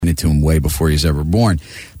it to him way before he was ever born.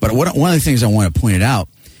 But one of the things I want to point out,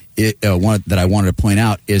 is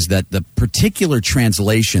that the particular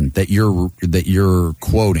translation that you're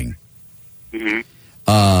quoting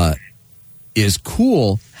is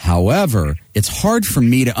cool. However, it's hard for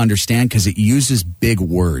me to understand because it uses big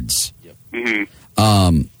words.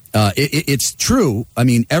 Mm-hmm. It's true. I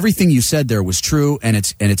mean, everything you said there was true, and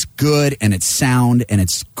it's good, and it's sound, and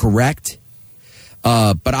it's correct.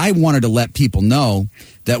 But I wanted to let people know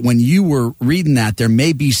that when you were reading that, there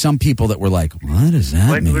may be some people that were like, "What does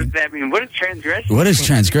that mean? What does that mean? What is transgression? What is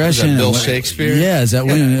transgression? Is that Bill Shakespeare? Yeah, is that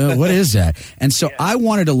what is that?" And so I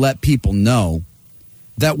wanted to let people know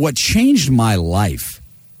that what changed my life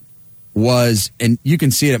was, and you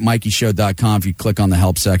can see it at MikeyShow.com if you click on the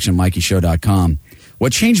help section, MikeyShow.com.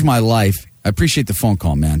 What changed my life, I appreciate the phone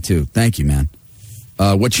call, man, too. Thank you, man.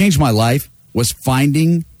 What changed my life was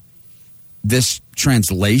finding this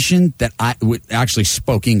translation that actually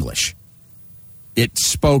spoke English. It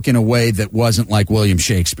spoke in a way that wasn't like William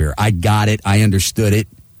Shakespeare. I got it. I understood it.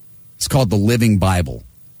 It's called the Living Bible,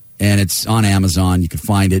 and it's on Amazon. You can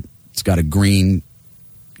find it. It's got a green,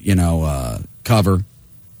 cover.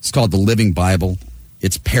 It's called the Living Bible.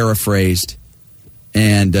 It's paraphrased.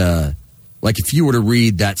 And like if you were to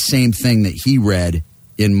read that same thing that he read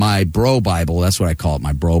in my bro Bible, that's what I call it,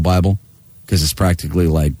 my bro Bible, because it's practically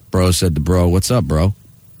like bro said to bro, "What's up, bro?"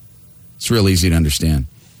 It's real easy to understand.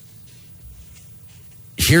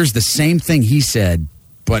 Here's the same thing he said,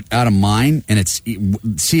 but out of mine, and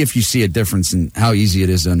see if you see a difference in how easy it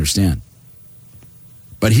is to understand.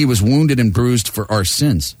 But he was wounded and bruised for our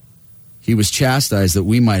sins. He was chastised that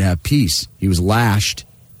we might have peace. He was lashed,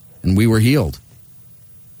 and we were healed.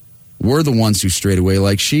 We're the ones who strayed away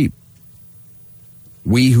like sheep.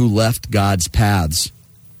 We who left God's paths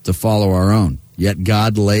to follow our own. Yet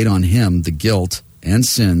God laid on him the guilt and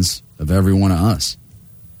sins of every one of us.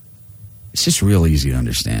 It's just real easy to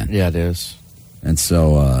understand. Yeah, it is. And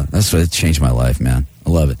so that's what changed my life, man. I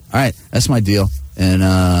love it. All right, that's my deal. And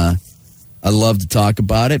I love to talk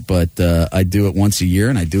about it, but I do it once a year,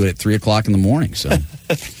 and I do it at 3 o'clock in the morning. So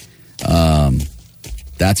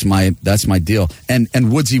that's my deal. And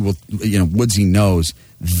Woodsy Woodsy knows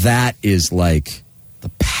that is like the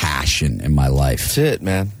passion in my life. That's it,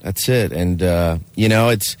 man. That's it. And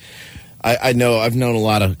it's I know I've known a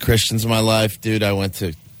lot of Christians in my life, dude. I went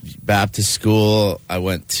to Baptist school. I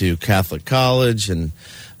went to Catholic college, and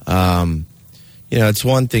it's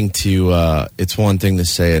one thing to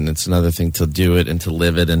say it, and it's another thing to do it and to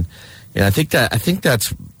live it. And I think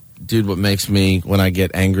that's, dude, what makes me, when I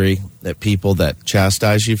get angry at people that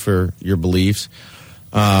chastise you for your beliefs,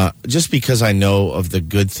 just because I know of the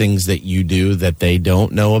good things that you do that they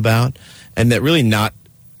don't know about, and that really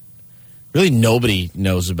nobody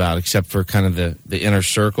knows about except for kind of the inner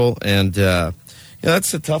circle. And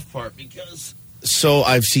that's the tough part, because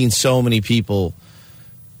I've seen so many people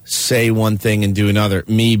say one thing and do another,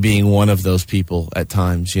 me being one of those people at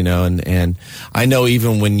times, and I know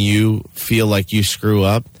even when you feel like you screw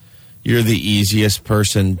up, you're the easiest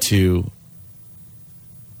person to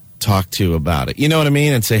talk to about it. You know what I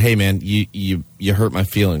mean? And say, "Hey, man, you hurt my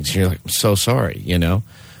feelings." And you're like, "I'm so sorry," I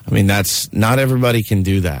mean, that's not everybody can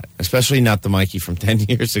do that, especially not the Mikey from 10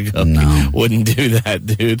 years ago. No. Wouldn't do that,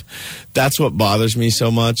 dude. That's what bothers me so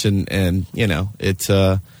much. And it's,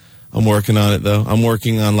 I'm working on it though. I'm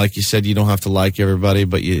working on, like you said, you don't have to like everybody,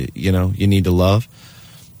 but you need to love.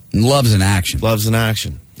 And love's an action. Love's an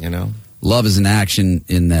action, Love is an action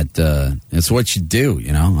in that, it's what you do,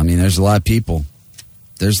 I mean, there's a lot of people,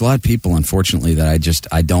 unfortunately, that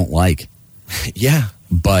I don't like. Yeah.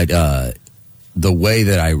 But, the way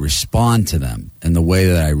that I respond to them, and the way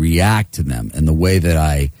that I react to them, and the way that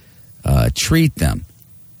I treat them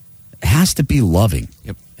has to be loving.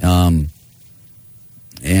 Yep.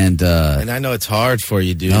 And I know it's hard for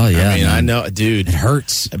you, dude. Oh, yeah, I mean, man. I know, dude. It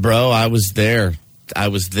hurts. Bro, I was there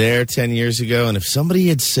 10 years ago, and if somebody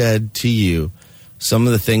had said to you some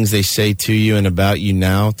of the things they say to you and about you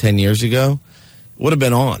now 10 years ago, it would have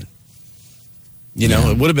been on.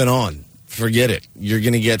 It would have been on. Forget it. You're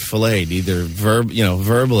going to get filleted, either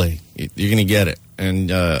verbally. You're going to get it, and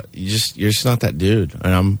you're just not that dude.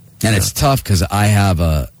 And it's tough because I have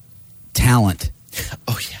a talent.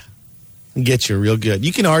 Oh yeah, get you real good.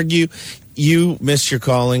 You can argue. You missed your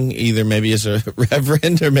calling, either maybe as a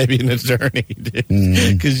reverend or maybe an attorney, dude,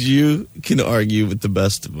 because you can argue with the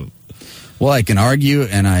best of them. Well, I can argue,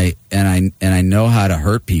 and I know how to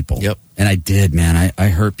hurt people. Yep. And I did, man. I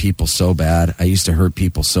hurt people so bad. I used to hurt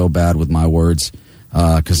people so bad with my words,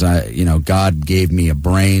 because God gave me a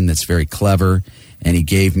brain that's very clever, and He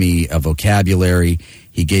gave me a vocabulary.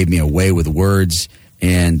 He gave me a way with words,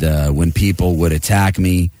 and when people would attack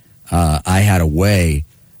me, I had a way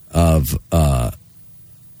of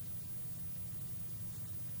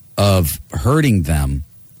hurting them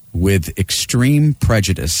with extreme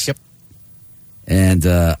prejudice. Yep. And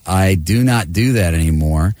I do not do that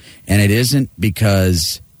anymore. And it isn't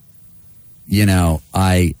because,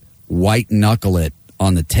 I white knuckle it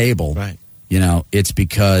on the table. Right. It's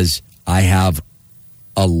because I have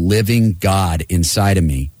a living God inside of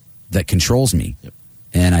me that controls me. Yep.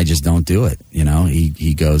 And I just don't do it.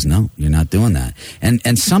 He goes, no, you're not doing that.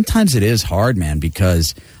 And sometimes it is hard, man,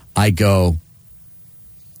 because I go,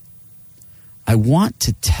 I want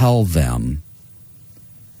to tell them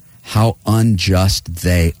how unjust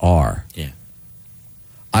they are. Yeah.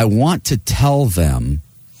 I want to tell them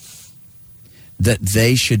that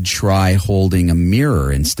they should try holding a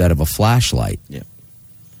mirror instead of a flashlight. Yeah.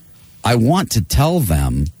 I want to tell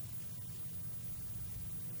them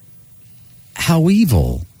how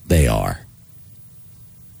evil they are.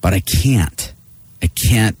 But I can't. I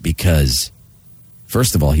can't because,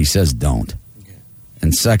 first of all, he says don't. Okay.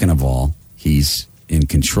 And second of all, he's in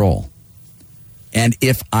control. And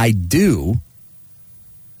if I do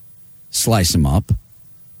slice him up,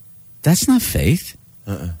 that's not faith.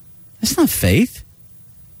 That's not faith.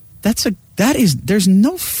 There's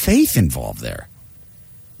no faith involved there.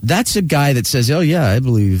 That's a guy that says, oh yeah, I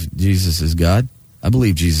believe Jesus is God. I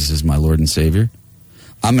believe Jesus is my Lord and Savior.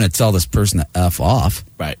 I'm going to tell this person to F off.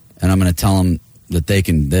 Right. And I'm going to tell them that they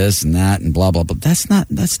can this and that and blah, blah, blah. That's not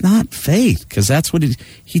faith, because that's what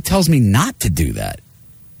he tells me not to do that.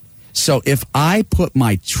 So if I put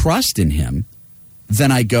my trust in him,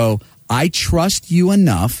 then I go, I trust you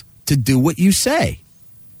enough to do what you say.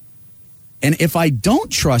 And if I don't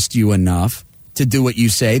trust you enough to do what you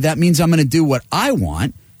say, that means I'm going to do what I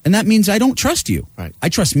want, and that means I don't trust you. Right. I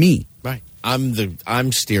trust me. Right.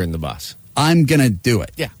 I'm steering the bus. I'm going to do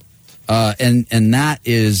it. Yeah. And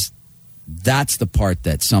that's the part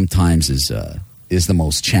that sometimes is the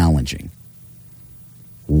most challenging.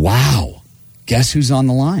 Wow. Guess who's on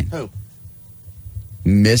the line? Who?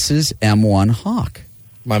 Mrs. M1 Hawk.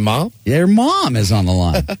 My mom? Yeah, your mom is on the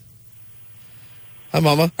line. Hi,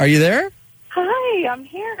 Mama. Are you there? Hi, I'm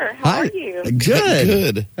here. How are you? Good.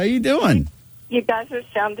 Good. How you doing? You guys are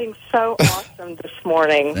sounding so awesome this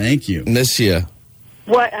morning. Thank you. Miss you.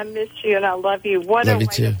 What, I miss you and I love you. What Love a you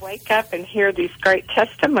way too. to wake up and hear these great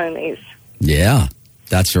testimonies. Yeah,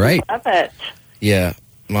 that's right. Love it. Yeah.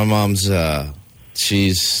 My mom's,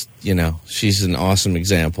 she's an awesome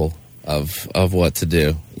example of what to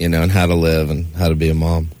do, and how to live and how to be a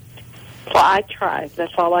mom. Well, I tried.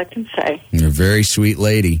 That's all I can say. You're a very sweet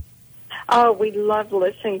lady. Oh, we love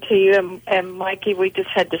listening to you. And Mikey, we just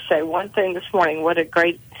had to say one thing this morning. What a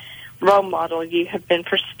great role model you have been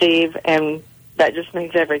for Steve, and that just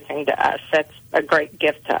means everything to us. That's a great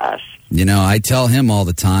gift to us. I tell him all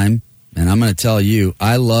the time, and I'm going to tell you,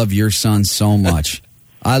 I love your son so much.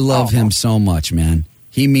 I love him so much, man.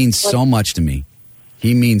 He means so much to me.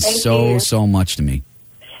 He means so much to me.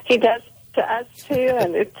 He does to us, too,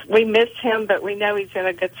 and we miss him, but we know he's in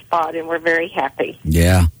a good spot, and we're very happy.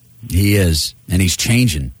 Yeah, he is, and he's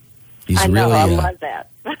changing. He's I know, really, I love that.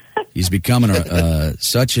 he's becoming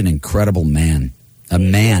such an incredible man. A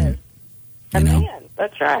man. Man,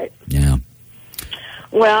 that's right. Yeah.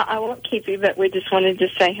 Well, I won't keep you, but we just wanted to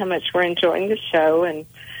say how much we're enjoying the show, and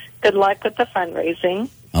good luck with the fundraising.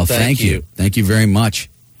 Oh, thank you. Thank you very much.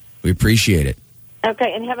 We appreciate it.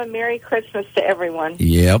 Okay, and have a Merry Christmas to everyone.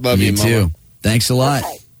 Yep, Love you, too. Mama. Thanks a lot.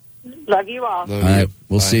 Okay. Love you all. Love All right, you.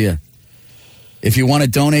 we'll Bye. see you. If you want to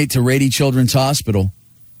donate to Rady Children's Hospital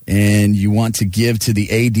and you want to give to the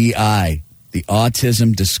ADI, the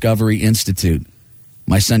Autism Discovery Institute,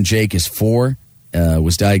 my son Jake is 4,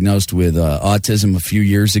 was diagnosed with autism a few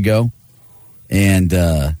years ago, and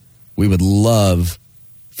we would love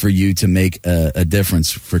for you to make a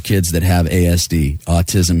difference for kids that have ASD,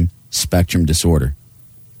 Autism Spectrum Disorder.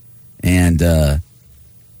 And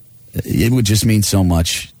it would just mean so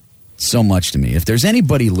much to me. If there's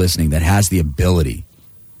anybody listening that has the ability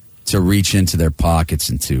to reach into their pockets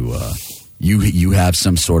and to you have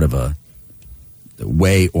some sort of a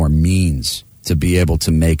way or means to be able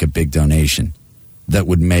to make a big donation that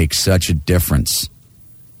would make such a difference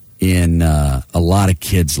in a lot of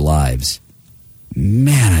kids' lives,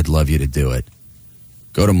 man, I'd love you to do it.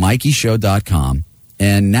 Go to Mikeython.com,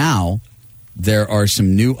 and now there are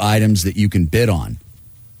some new items that you can bid on.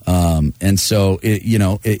 And so,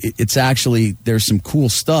 it's actually, there's some cool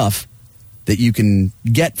stuff that you can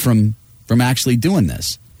get from actually doing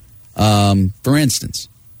this. For instance,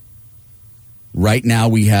 right now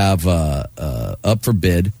we have up for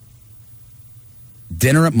bid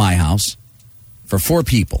dinner at my house for 4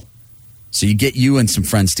 people. So you get you and some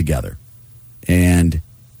friends together, and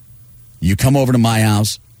you come over to my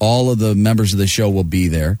house. All of the members of the show will be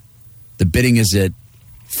there. The bidding is at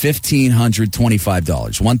 $1,525,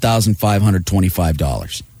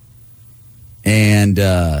 $1,525. And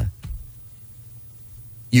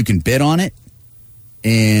you can bid on it,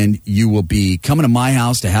 and you will be coming to my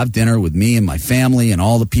house to have dinner with me and my family and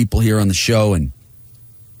all the people here on the show.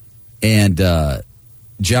 And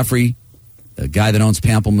Jeffrey, the guy that owns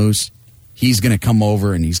Pamplemousse, he's going to come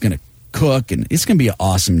over and he's going to cook, and it's going to be an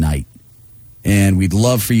awesome night. And we'd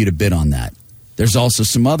love for you to bid on that. There's also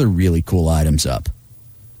some other really cool items up.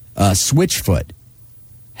 Switchfoot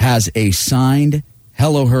has a signed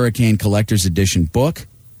Hello Hurricane Collector's Edition book.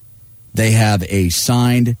 They have a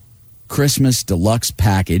signed Christmas deluxe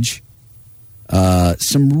package.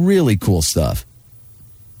 Some really cool stuff.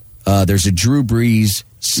 There's a Drew Brees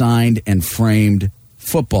signed and framed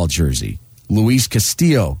football jersey. Luis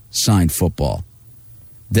Castillo signed football.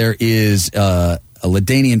 There is a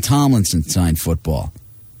LaDainian Tomlinson signed football.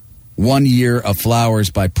 1 Year of Flowers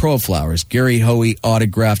by Pro Flowers. Gary Hoey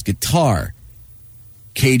autographed guitar.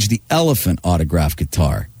 Cage the Elephant autographed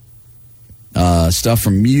guitar. Stuff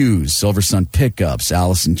from Muse, Silver Sun Pickups,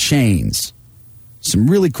 Alice in Chains. Some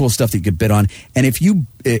really cool stuff that you could bid on. And if you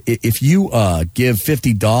give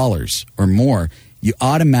 $50 or more, you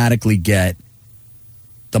automatically get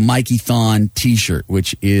the Mikeython t-shirt,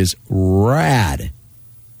 which is rad.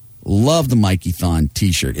 Love the Mikeython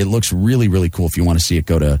t-shirt. It looks really, really cool. If you want to see it,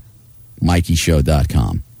 go to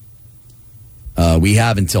Mikeython.com. We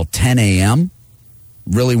have until 10 a.m.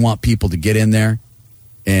 Really want people to get in there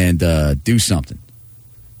and do something.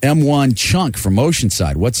 M1 Chunk from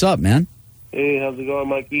Oceanside. What's up, man? Hey, how's it going,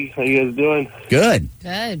 Mikey? How you guys doing? Good.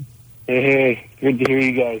 Good. Hey, good to hear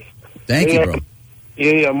you guys. Thank you, bro.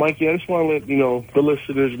 Yeah, Mikey, I just want to let, the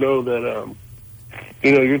listeners know that,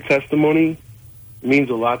 your testimony means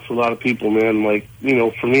a lot to a lot of people, man. Like,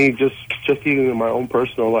 for me, just even in my own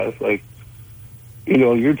personal life, like,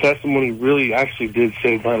 your testimony really actually did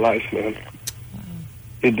save my life, man.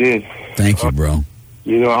 It did. Thank you, bro.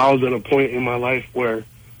 I was at a point in my life where,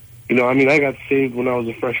 I got saved when I was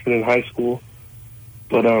a freshman in high school.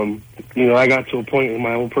 But, I got to a point in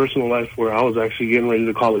my own personal life where I was actually getting ready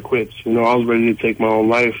to call it quits. I was ready to take my own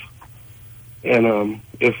life. And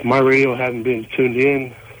if my radio hadn't been tuned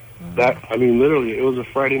in, literally, it was a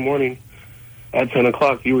Friday morning at 10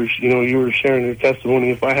 o'clock. You were sharing your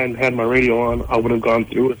testimony. If I hadn't had my radio on, I would have gone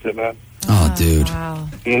through with it, man. Oh, dude. Wow.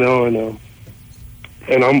 And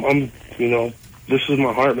I'm this is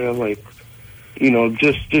my heart, man. Like,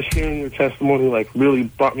 just hearing your testimony, like, really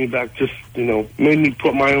brought me back, made me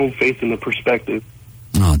put my own faith into perspective.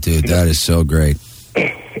 Oh, dude, that is so great.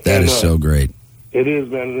 That is so great. It is,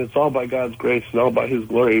 man, and it's all by God's grace and all by His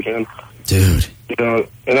glory, man. Dude. And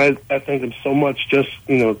I thank Him so much just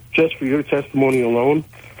for your testimony alone,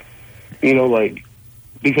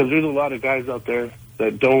 because there's a lot of guys out there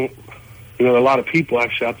that don't, a lot of people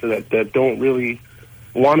actually out there that don't really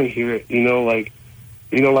want to hear it, like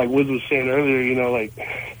Wiz was saying earlier,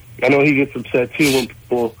 I know he gets upset too when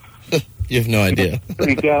people... You have no idea.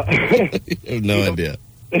 Freak out. You have no idea.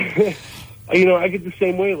 I get the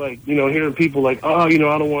same way, hearing people like, oh, I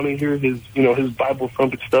don't want to hear his Bible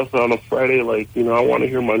thumping stuff on a Friday, I want to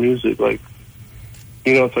hear my music, it's like,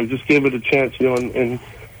 just give it a chance, and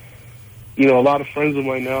a lot of friends of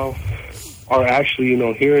mine now are actually,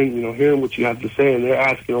 hearing what you have to say, and they're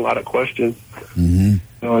asking a lot of questions. Mm-hmm.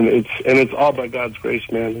 And it's all by God's grace,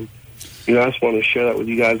 man. And, I just want to share that with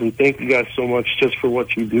you guys, and thank you guys so much just for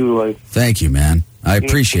what you do. Thank you, man. I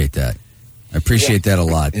appreciate that. I appreciate that a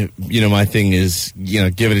lot. My thing is,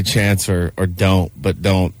 give it a chance or don't, but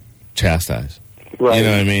don't chastise. Right. You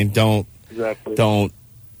know what I mean? Don't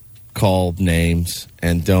call names,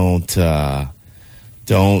 and don't put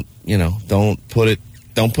it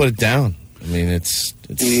down. I mean, it's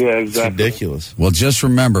ridiculous. Well, just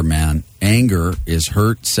remember, man, anger is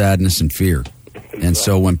hurt, sadness, and fear. And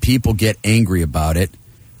so when people get angry about it,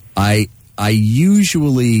 I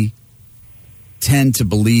usually tend to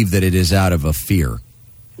believe that it is out of a fear.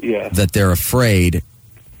 Yeah. That they're afraid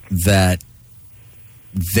that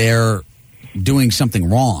they're doing something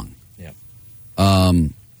wrong. Yeah.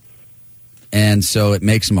 And so it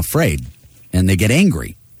makes them afraid, and they get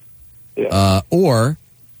angry. Yeah. Or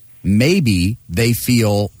maybe they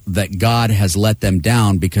feel that God has let them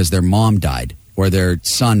down because their mom died, or their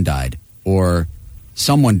son died, or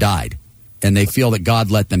someone died, and they feel that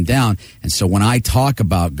God let them down. And so when I talk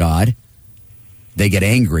about God, they get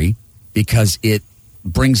angry because it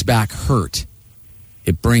brings back hurt.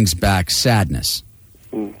 It brings back sadness.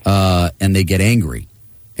 And they get angry.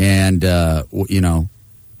 And,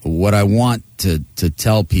 what I want to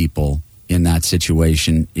tell people in that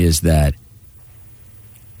situation is that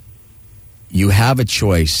you have a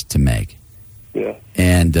choice to make. Yeah.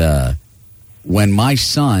 And when my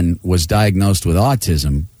son was diagnosed with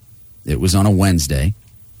autism, it was on a Wednesday,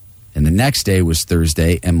 and the next day was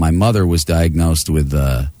Thursday, and my mother was diagnosed with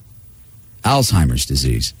Alzheimer's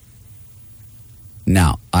disease.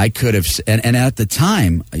 Now, I could have, and at the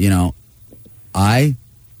time, I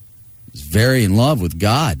was very in love with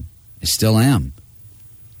God. I still am.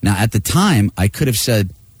 Now, at the time, I could have said,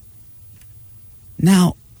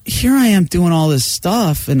 now, here I am doing all this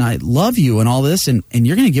stuff, and I love you and all this, and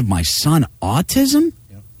you're going to give my son autism?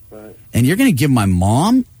 Yep. Right. And you're going to give my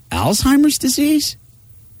mom Alzheimer's disease?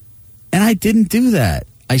 And I didn't do that.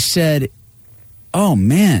 I said, oh,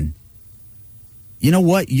 man, you know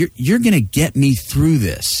what? You're going to get me through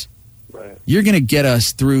this. Right. You're going to get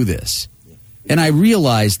us through this. And I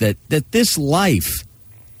realized that this life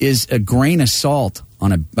is a grain of salt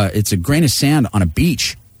it's a grain of sand on a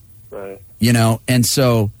beach. Right. And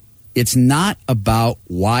so it's not about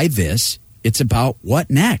why this, it's about what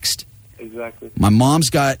next. Exactly. My mom's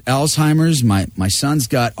got Alzheimer's, my son's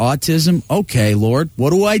got autism. Okay, Lord, what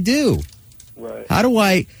do I do? Right. How do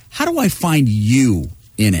I find you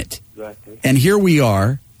in it? Exactly. And here we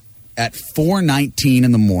are at 4:19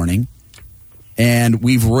 in the morning, and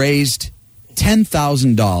we've raised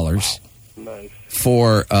 $10,000 Nice.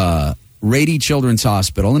 for Rady Children's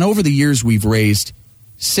Hospital, and over the years we've raised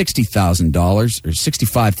 $60,000 or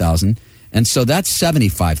 $65,000, and so that's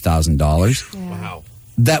 $75,000. Yeah. Wow.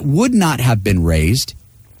 That would not have been raised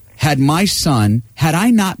had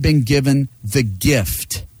I not been given the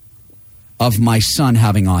gift of my son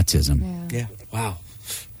having autism. Yeah. Wow.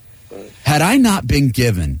 Had I not been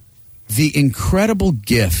given the incredible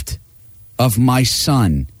gift of my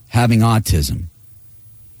son having autism,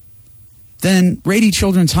 then Rady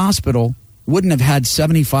Children's Hospital wouldn't have had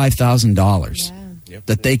 $75,000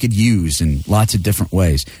 that they could use in lots of different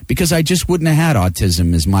ways, because I just wouldn't have had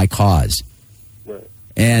autism as my cause. Right.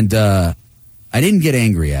 And I didn't get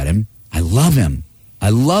angry at him. I love him. I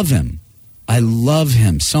love him. I love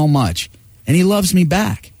him so much. And he loves me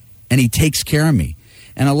back. And he takes care of me.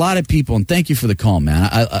 And a lot of people, and thank you for the call, man.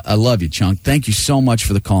 I love you, Chunk. Thank you so much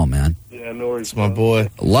for the call, man. Yeah, no worries. It's my boy.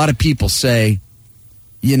 A lot of people say,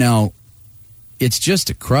 it's just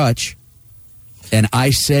a crutch. And I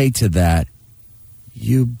say to that,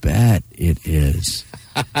 you bet it is.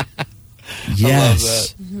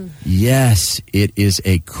 Yes. Yes, it is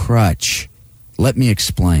a crutch. Let me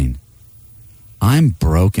explain. I'm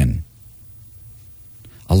broken.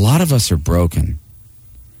 A lot of us are broken.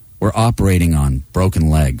 We're operating on broken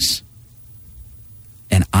legs.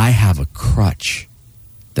 And I have a crutch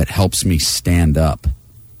that helps me stand up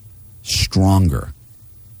stronger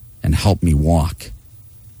and help me walk,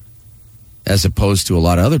 as opposed to a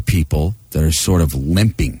lot of other people that are sort of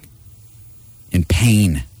limping in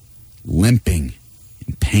pain, limping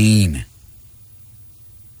in pain.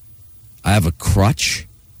 I have a crutch.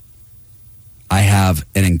 I have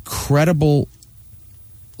an incredible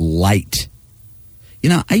light.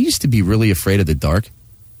 I used to be really afraid of the dark.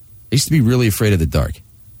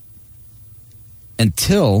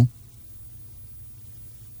 Until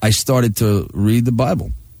I started to read the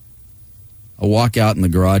Bible. I walk out in the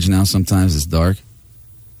garage now, sometimes it's dark,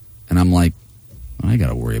 and I'm like, I got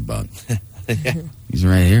to worry about. He's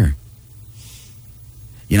right here.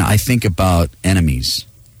 I think about enemies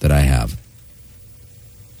that I have.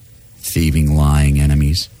 Thieving, lying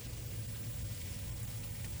enemies.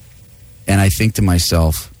 And I think to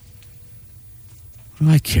myself, what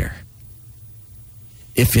do I care?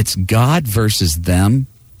 If it's God versus them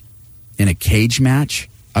in a cage match,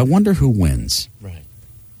 I wonder who wins. Right.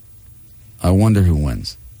 I wonder who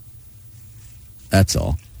wins. That's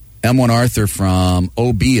all. M1 Arthur from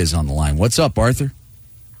OB is on the line. What's up, Arthur?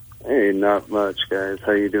 Hey, not much, guys.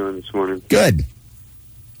 How you doing this morning? Good.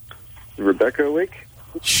 Is Rebecca awake?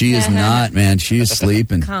 She is not, man. She is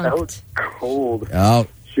sleeping. That was cold. Oh.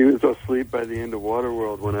 She was asleep by the end of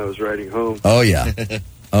Waterworld when I was riding home. Oh, yeah.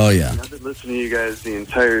 Oh, yeah. I've been listening to you guys the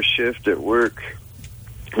entire shift at work.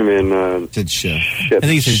 I mean, Did shift. Ship. I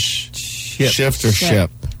think he said shift or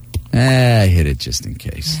ship. I hit it just in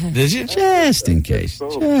case. Did you? Just in case.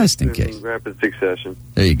 Just in case. Rapid succession.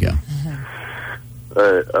 There you go.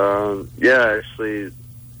 Yeah, actually,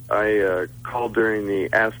 I called during the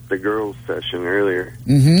Ask the Girls session earlier.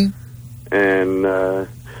 Mm-hmm. And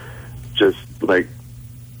just like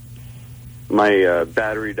my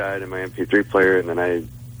battery died in my MP3 player, and then I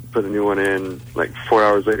put a new one in like 4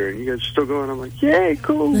 hours later, and you guys are still going. I'm like, yay,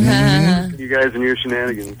 cool. You guys and your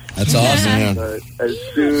shenanigans. That's awesome, man. But as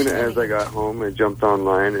soon as I got home, I jumped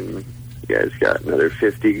online, and you guys got another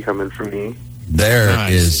 50 coming from me. There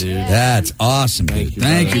Nice, is. dude. That's awesome, dude.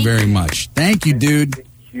 Thank you brother. very much. Thank you, dude. Thank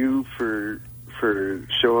you for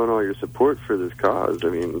showing all your support for this cause. I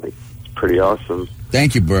mean, like, it's pretty awesome.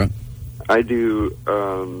 Thank you, bro. I do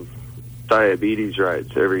diabetes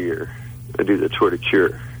rides every year. I do the Tour de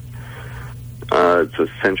Cure. It's a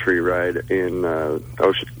century ride in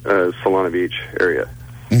Solana Beach area.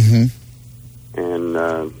 Mm-hmm.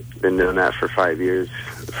 And been doing that for 5 years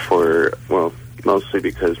mostly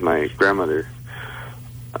because my grandmother,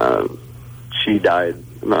 she died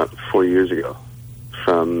about 4 years ago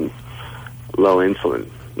from low insulin.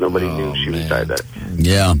 Nobody knew she was diabetic.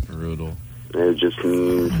 Yeah. Brutal. It just,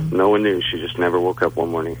 no one knew. She just never woke up one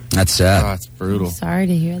morning. That's Oh, sad. that's brutal. Sorry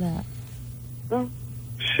to hear that.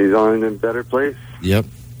 She's on in a better place. Yep.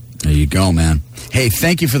 There you go, man. Hey,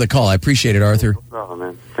 thank you for the call. I appreciate it, Arthur. No problem,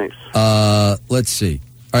 man. Thanks. Let's see.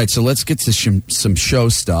 All right, so let's get to some show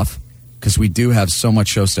stuff, because we do have so much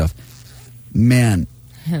show stuff. Man,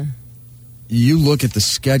 you look at the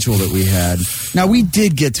schedule that we had. Now, we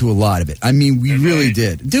did get to a lot of it. I mean, we really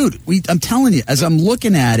did. Dude, I'm telling you, as I'm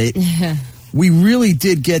looking at it, we really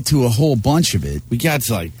did get to a whole bunch of it. We got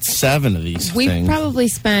to like 7 of these We things. probably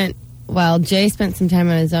spent, well, Jay spent some time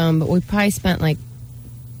on his own, but we probably spent like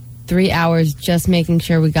 3 hours just making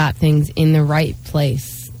sure we got things in the right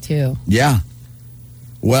place, too. Yeah.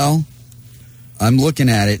 Well, I'm looking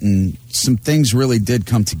at it, and some things really did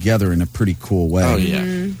come together in a pretty cool way. Oh,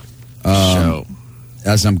 yeah. Show.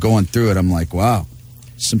 As I'm going through it, I'm like, wow,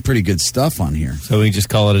 some pretty good stuff on here. So we just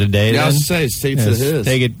call it a day. Yeah, I then? was say, it's tape to Yes, his.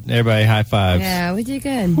 Take it, everybody. High fives. Yeah, we did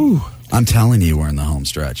good. I'm telling you, we're in the home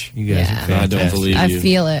stretch. You guys Yeah. are I fantastic. don't believe I you.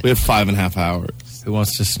 feel it. We have 5.5 hours. Who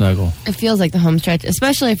wants to snuggle? It feels like the home stretch,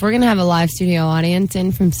 especially if we're going to have a live studio audience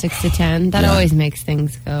in from 6 to 10. That Yeah. always makes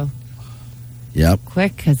things go Yep,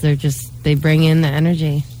 quick because they bring in the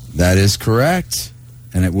energy. that is correct.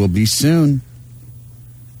 And it will be soon.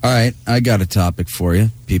 All right, I got a topic for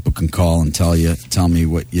you. People can call and tell me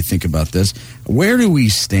what you think about this. Where do we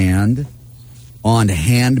stand on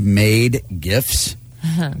handmade gifts?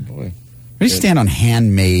 Boy. Where do you stand on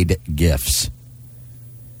handmade gifts?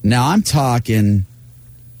 Now, I'm talking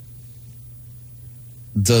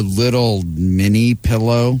the little mini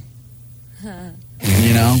pillow,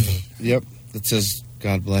 you know? Yep. It says,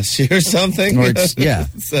 God bless you or something. Or it's, yeah.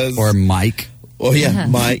 It says, Or Mike oh, yeah,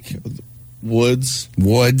 Mike Woods.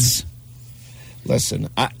 Woods. Listen,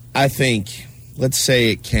 I think, let's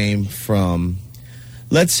say it came from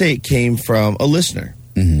a listener.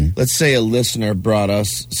 Mm-hmm. Let's say a listener brought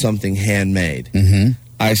us something handmade. Mm-hmm.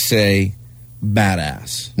 I say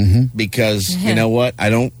badass. Mm-hmm. Because, you know what? I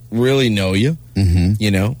don't really know you. Mm-hmm.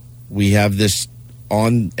 You know, we have this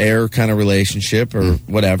on-air kind of relationship or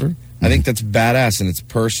whatever. I think that's badass and it's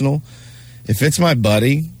personal. If it's my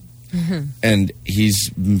buddy and he's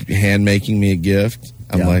hand-making me a gift,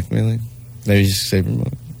 I'm Yeah. like, really? Maybe just save your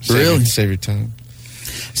money. Really? Save your time.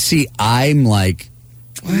 See, I'm like,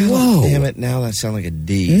 whoa. Damn it, now that sounds like a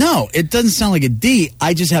D. No, it doesn't sound like a D.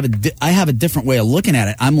 I just have I have a different way of looking at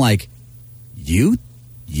it. I'm like, you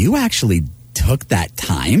actually took that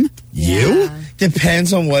time? You? Yeah.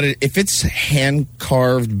 Depends on what if it's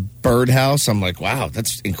hand-carved birdhouse, I'm like, wow,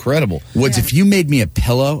 that's incredible. Woods, if you made me a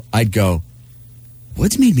pillow, I'd go,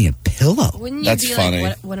 Woods made me a pillow. Wouldn't you That's be funny.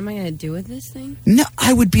 like, what am I going to do with this thing? No,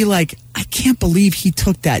 I would be like, I can't believe he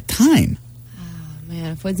took that time.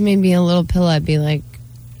 Man, if Woods made me a little pillow, I'd be like,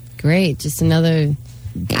 great, just another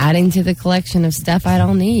adding to the collection of stuff I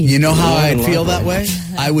don't need. You know how Oh, I I'd love feel that. that way?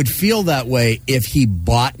 I would feel that way if he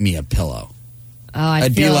bought me a pillow. Oh,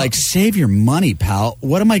 I'd be like, save your money, pal.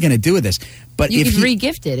 What am I going to do with this? But you if could he,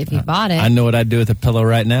 re-gift it if you bought it. I know what I'd do with a pillow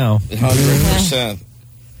right now. 100%.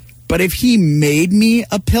 but if he made me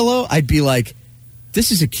a pillow, I'd be like,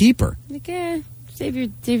 this is a keeper. Like, save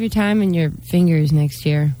your time and your fingers next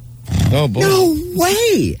year. Oh, boy. No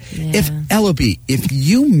way. Yeah. If LOB, if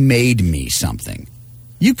you made me something,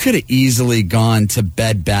 you could have easily gone to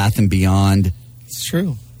Bed Bath and Beyond, It's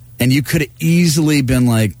true. and you could have easily been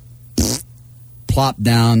like, plop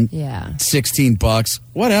down Yeah. $16,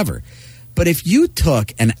 whatever. But if you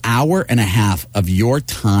took an hour and a half of your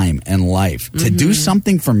time and life to do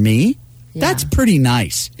something for me, Yeah. that's pretty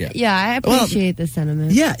nice. Yeah, I appreciate the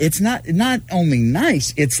sentiment. Yeah, it's not only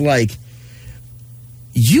nice, it's like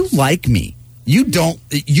you like me. You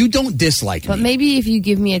don't dislike But me. maybe if you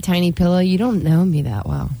give me a tiny pillow, you don't know me that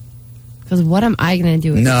well. Because what am I going to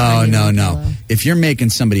do with a No. tiny little pillow? If you're making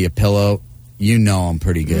somebody a pillow, you know I'm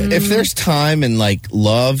pretty good. If there's time and like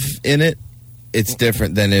love in it, it's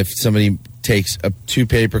different than if somebody takes 2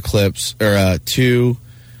 paper clips or 2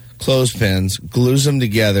 clothespins, glues them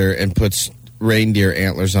together, and puts reindeer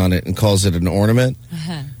antlers on it and calls it an ornament.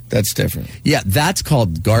 That's different. Yeah, that's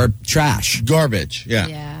called trash. Garbage. Yeah.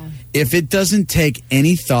 Yeah. If it doesn't take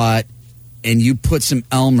any thought and you put some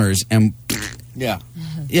Elmers and Yeah.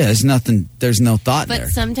 there's no thought But there.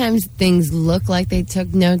 sometimes things look like they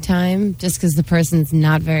took no time just because the person's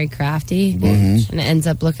not very crafty, Mm-hmm. and it ends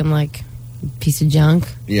up looking like a piece of junk.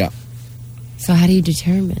 Yeah. So how do you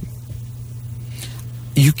determine?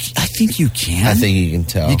 I think you can. I think you can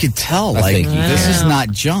tell. You could tell, I like, think you this can. is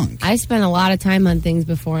not junk. I spend a lot of time on things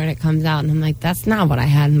before, and it comes out, and I'm like, that's not what I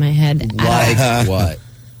had in my head. at all. Like what?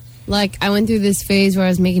 Like, I went through this phase where I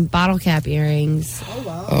was making bottle cap earrings.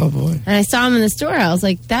 Oh, boy. And I saw them in the store. I was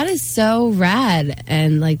like, that is so rad.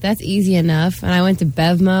 And, like, that's easy enough. And I went to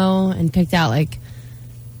Bevmo and picked out,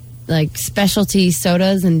 like specialty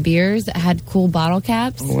sodas and beers that had cool bottle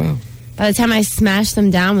caps. Oh, wow. By the time I smashed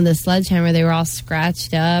them down with a sledgehammer, they were all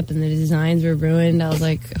scratched up and the designs were ruined. I was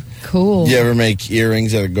like, cool. You ever make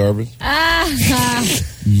earrings out of garbage?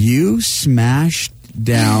 You smashed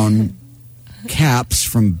down caps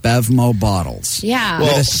from Bevmo bottles. Yeah.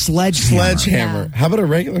 With a sledgehammer. Sledgehammer. Yeah. How about a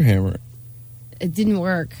regular hammer? It didn't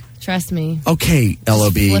work. Trust me. Okay, Just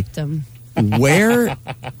LOB. flipped them. Where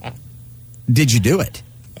did you do it?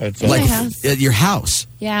 That's My Like house. at your house?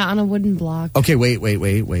 Yeah, on a wooden block. Okay, wait.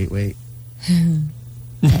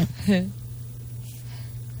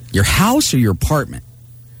 Your house or your apartment?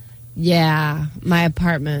 Yeah, my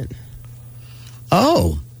apartment.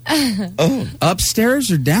 Oh. Oh.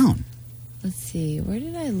 Upstairs or down? Let's see. Where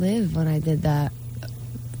did I live when I did that?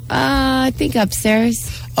 I think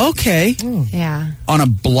upstairs. Okay. Yeah. On a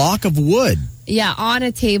block of wood. Yeah, on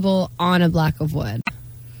a table on a block of wood.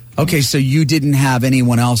 Okay, so you didn't have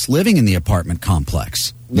anyone else living in the apartment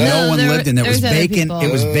complex. No, No one there lived in there. It was was other vacant. people.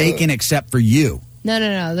 It was vacant except for you.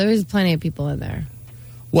 No. There was plenty of people in there.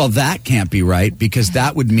 Well, that can't be right because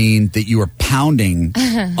that would mean that you were pounding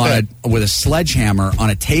with a sledgehammer on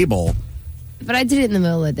a table. But I did it in the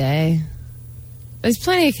middle of the day. There's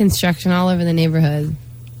plenty of construction all over the neighborhood.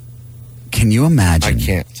 Can you imagine? I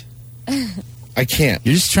can't. I can't.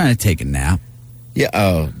 You're just trying to take a nap. Yeah.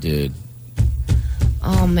 Oh, dude.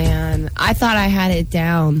 Oh, man. I thought I had it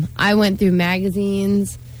down. I went through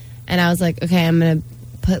magazines, and I was like, okay, I'm going to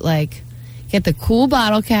put, get the cool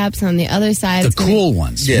bottle caps on the other side. The It's gonna- cool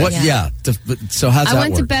ones. Yeah. What? Yeah. So how's I that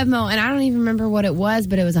went work? to Bevmo, and I don't even remember what it was,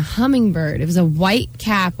 but it was a hummingbird. It was a white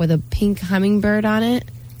cap with a pink hummingbird on it.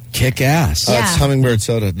 Kick ass. Oh, Yeah. it's hummingbird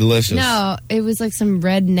soda. Delicious. No, it was like some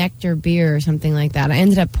red nectar beer or something like that. I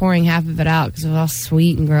ended up pouring half of it out because it was all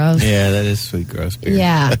sweet and gross. Yeah, that is sweet, gross beer.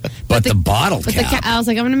 Yeah. But the bottle But the cap. I was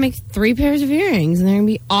like, I'm going to make 3 pairs of earrings, and they're going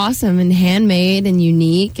to be awesome and handmade and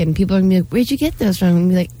unique. And people are going to be like, where'd you get those from? I'm going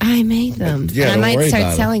to be like, I made them. Yeah, and I don't might worry start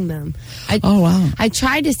about it. selling them. Oh, wow. I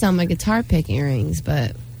tried to sell my guitar pick earrings,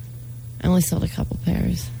 but I only sold a couple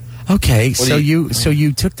pairs. Okay, so do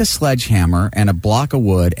you took the sledgehammer and a block of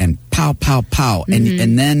wood and pow, pow, pow.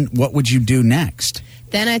 And then what would you do next?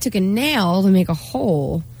 Then I took a nail to make a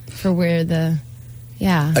hole for where the,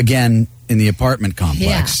 yeah. Again, in the apartment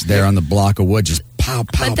complex, Yeah. there on the block of wood, just pow,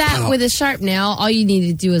 pow, But that pow. with a sharp nail, all you need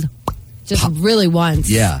to do is just really once,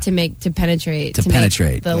 Yeah. to penetrate, To make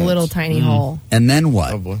penetrate. the little tiny hole. And then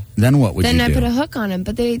what? Oh, boy. Then what would Then you I do? put a hook on them,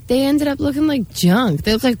 but they ended up looking like junk.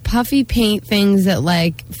 They look like puffy paint things that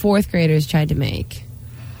like 4th graders tried to make.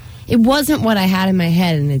 It wasn't what I had in my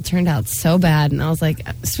head, and it turned out so bad. And I was like,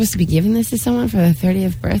 I'm supposed to be giving this to someone for their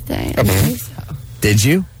 30th birthday? I don't think so. Did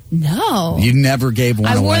you? No. You never gave one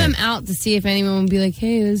I away. wore them out to see if anyone would be like,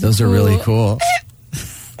 hey, this Those is are cool. really cool.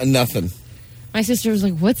 Nothing. My sister was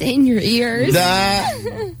like, what's in your ears?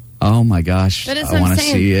 Oh my gosh. But it's I what I'm want to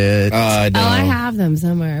saying. see it. I know. Oh, I have them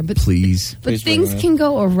somewhere. But Please. But Please things wear them. can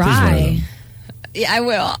go wear awry. them. Yeah, I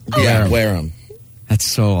will. Yeah, wear them. That's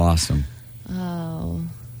so awesome. Oh.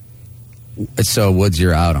 So Woods,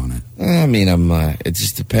 you're out on it. I mean, it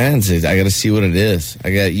just depends. I got to see what it is.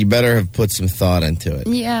 You better have put some thought into it.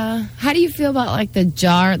 Yeah. How do you feel about like the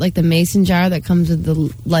jar, like the mason jar that comes with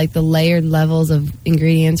the layered levels of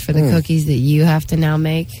ingredients for the cookies that you have to now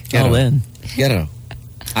make? Get All 'em. in. Get 'em.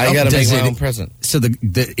 I Oh, got to make does my it- own present. So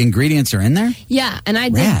the ingredients are in there? Yeah, and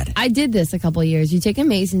Rad. I did this a couple of years. You take a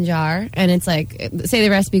mason jar, and it's like, say the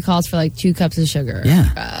recipe calls for like 2 cups of sugar.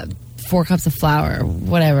 Yeah. 4 cups of flour,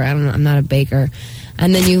 whatever. I don't know. I'm not a baker.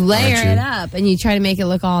 And then you layer Aren't you? it up, and you try to make it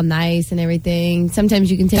look all nice and everything. Sometimes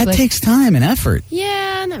you can take That like takes time and effort.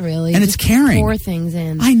 yeah, not really. And it's Just caring. Pour things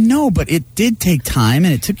in. I know, but it did take time,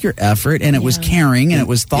 and it took your effort, and it was caring, and it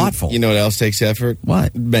was thoughtful. You know what else takes effort?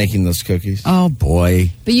 What? Making those cookies. Oh,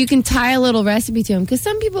 boy. But you can tie a little recipe to them because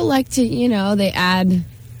some people like to, they add,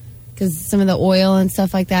 because some of the oil and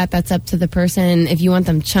stuff like that, that's up to the person. If you want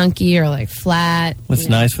them chunky or like flat. What's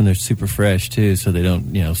nice when they're super fresh, too, so they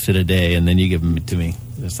don't, sit a day and then you give them to me.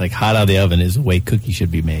 It's like hot out of the oven is the way cookies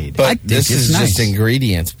should be made. But this is nice. just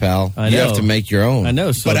ingredients, pal. I You know. have to make your own. I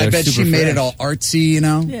know. So But I they're bet she super made it fresh. all artsy,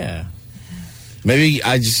 Yeah. Maybe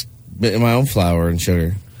I just make my own flour and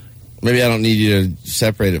sugar. Maybe I don't need you to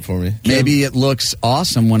separate it for me. Maybe it looks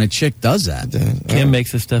awesome when a chick does that. Kim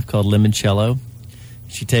makes this stuff called limoncello.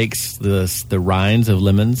 She takes the rinds of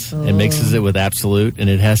lemons and mixes it with Absolute, and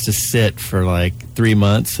it has to sit for like 3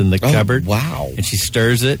 months in the cupboard. Wow. And she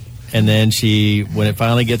stirs it, and then when it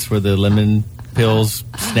finally gets where the lemon pills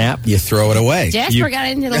snap, You throw it away. Jasper got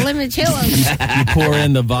into the limoncello. you pour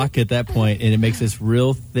in the vodka at that point, and it makes this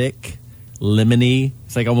real thick, lemony.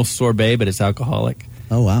 It's like almost sorbet, but it's alcoholic.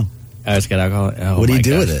 Oh, wow. Oh, it's got alcohol. Oh, What do you my do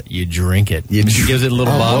gosh. with it? You drink it. You She gives it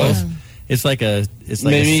little Oh, bottles. wow. It's like a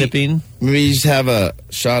Maybe- sipping. Maybe you just have a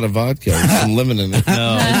shot of vodka with some lemon in it.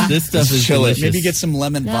 No, this stuff is Chill it. delicious. Maybe get some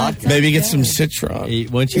lemon No, vodka. Maybe get some citron.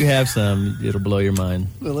 Once you have some, it'll blow your mind.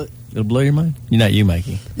 Will it? It'll blow your mind. You're not you,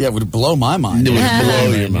 Mikey. Yeah, it would blow my mind. It would blow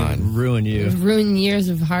your It'll mind. ruin you. Ruin years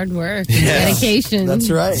of hard work and Yes. dedication. That's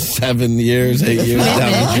right. 7 years, 8 years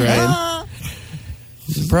down the drain.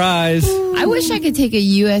 Surprise! I wish I could take a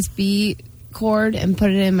USB cord and put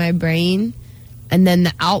it in my brain, and then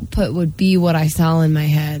the output would be what I saw in my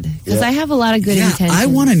head. Because Yeah. I have a lot of good Yeah, intentions. I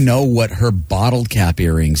want to know what her bottle cap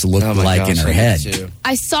earrings looked Oh my like in gosh, her I head. do too.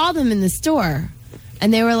 I saw them in the store,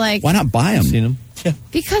 and they were like, Why not buy them? Seen them?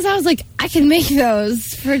 because I was like, I can make those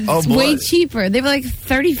for Oh, boy. way cheaper. They were like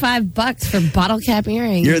 $35 for bottle cap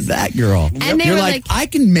earrings. You're that girl. And they You're were like, I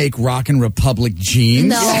can make Rockin' Republic jeans.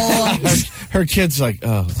 no. Her kid's like,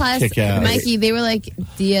 oh, Plus, kick ass. Mikey, they were like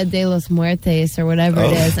Dia de los Muertes or whatever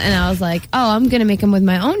it Oh. is. And I was like, I'm going to make them with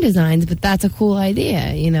my own designs, but that's a cool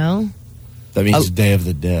idea, That means Day of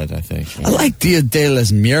the Dead, I think. I like Dia de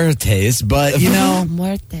las Muertes, but,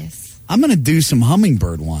 Muertes. I'm going to do some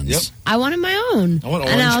hummingbird ones. Yep. I wanted my own. I want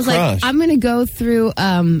and I Orange was Crush. like, I'm going to go through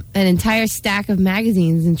an entire stack of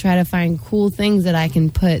magazines and try to find cool things that I can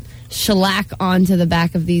put shellac onto the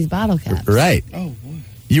back of these bottle caps. Right. Oh, boy.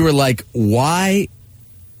 You were like, why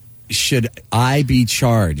should I be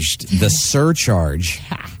charged the surcharge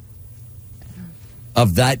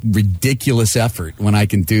of that ridiculous effort when I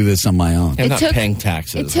can do this on my own? I'm It not took- paying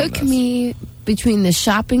taxes. It on took this. me between the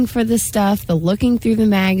shopping for the stuff, the looking through the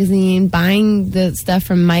magazine, buying the stuff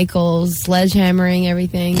from Michael's, sledgehammering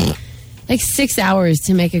everything, like 6 hours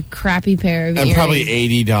to make a crappy pair of And earrings. probably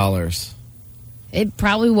 $80. It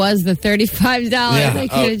probably was the $35. Yeah, I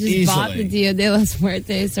could have just bought easily. the Dia de los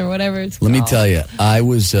Muertes or whatever it's Let called. me tell you, I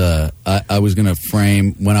was going to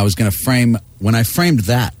frame when I framed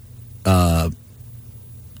that. To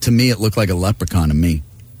me, it looked like a leprechaun to me.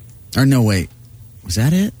 Or no, wait, was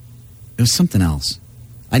that it? It was something else.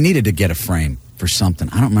 I needed to get a frame for something.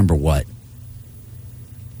 I don't remember what.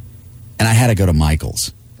 And I had to go to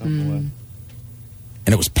Michael's, Oh, boy. and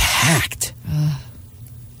it was packed.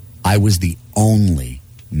 I was the only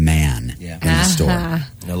man in the store. Ah,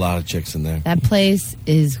 A lot of chicks in there. that place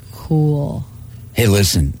is cool. Hey,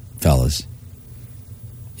 listen, fellas.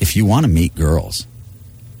 If you want to meet girls,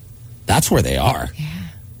 that's where they are. Yeah.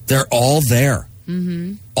 They're all there.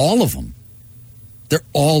 Mm-hmm. All of them. They're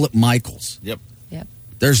all at Michael's. Yep. Yep.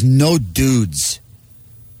 There's no dudes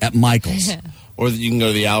at Michael's. Or you can go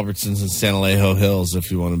to the Albertsons in San Alejo Hills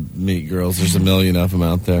if you want to meet girls. There's a million of them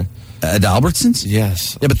out there. At Albertsons?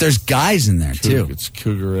 Yes. Yeah, but there's guys in there, too. It's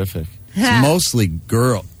cougarific. It's mostly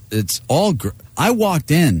girl. It's all girl. I walked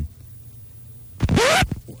in.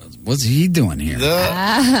 What's he doing here?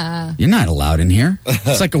 You're not allowed in here.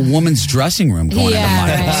 It's like a woman's dressing room going into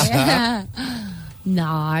Michael's. right. No,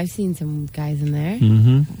 I've seen some guys in there.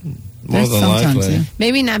 More than Sometimes, likely. yeah.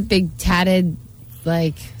 Maybe not big, tatted,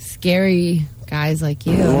 like, scary guys like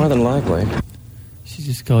you. More than likely. She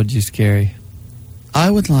just called you scary.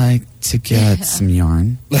 I would like to get some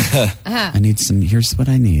yarn. I need some. Here's what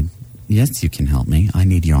I need. Yes, you can help me. I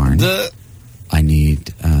need yarn. I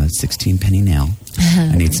need 16 penny nail.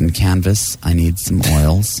 I need some canvas. I need some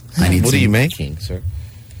oils. I need. What some, are you making, sir?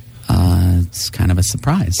 It's kind of a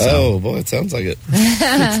surprise. So Oh, boy, it sounds like it.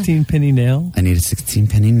 16 penny nail. I need a 16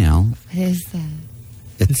 penny nail. What is that?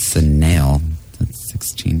 It's a nail. That's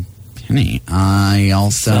 16 penny. I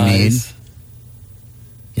also need. Size.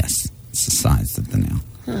 Yes, it's the size of the nail.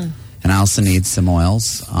 And I also need some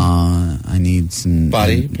oils. I need some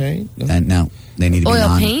Body paint? No, they need to be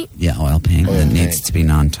Oil paint? Yeah, oil paint. Oil It paint. needs to be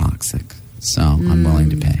non-toxic. So I'm willing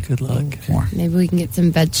to pay. Good luck. More. Maybe we can get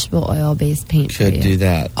some vegetable oil-based paint for Could you. do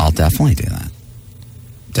that. I'll definitely do that.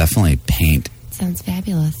 Definitely paint. Sounds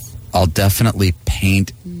fabulous. I'll definitely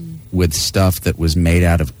paint with stuff that was made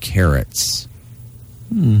out of carrots.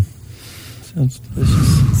 Sounds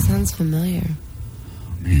delicious. Sounds familiar.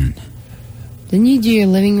 Oh, man. Didn't you do your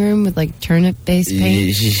living room with like turnip-based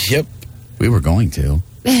paint? Yep. We were going to.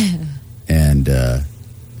 And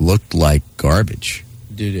looked like garbage.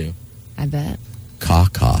 Do. I bet.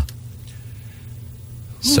 Caca.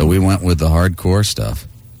 So we went with the hardcore stuff.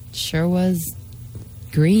 Sure was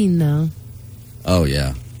green though. Oh,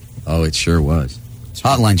 yeah. Oh, it sure was.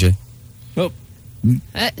 Hotline, Jay. Oh,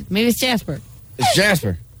 Maybe it's Jasper. it's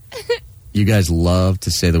Jasper. You guys love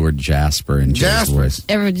to say the word Jasper in Jay's Jasper. voice.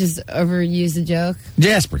 Ever just overuse a joke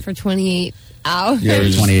Jasper. for 28 hours? Yeah,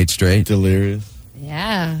 28 straight. Delirious.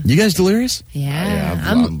 Yeah. You guys delirious? Yeah.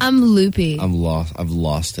 Yeah, I'm loopy. I'm lost. I've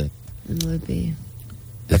lost it. I'm loopy.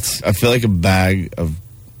 I feel like a bag of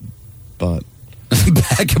butt.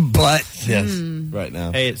 Back of butt. Yes. Right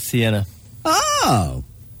now. Hey, it's Sienna. Oh.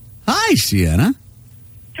 Hi, Sienna.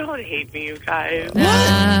 Don't hate me, you guys.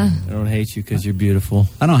 I don't hate you because you're beautiful.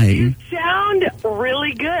 I don't hate you. Sound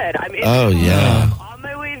really good. I'm in Oh, yeah. on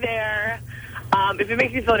my way there. If it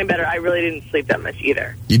makes you feel any better, I really didn't sleep that much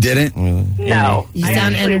either. You didn't? No. You I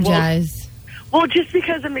sound actually woke- energized. Well, just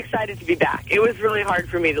because I'm excited to be back. It was really hard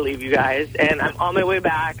for me to leave you guys, and I'm on my way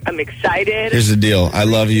back. I'm excited. Here's the deal. I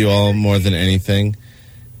love you all more than anything.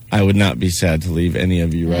 I would not be sad to leave any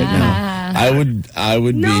of you right now. I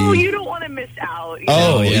would No, be. you don't want to miss out. you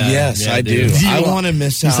Oh, know? yeah. yes, Yeah, I do. dude. I want to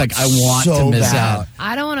miss out. He's like, I want so to miss bad. out.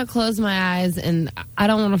 I don't want to close my eyes and I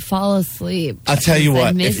don't want to fall asleep. I'll tell you because I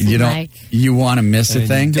what, miss if You don't. Mike. You want to miss a I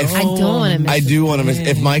thing? don't. I don't want to miss I it. do want to miss.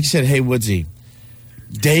 If Mike said, "Hey, Woodsy,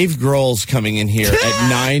 Dave Grohl's coming in here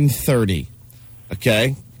at 9:30,"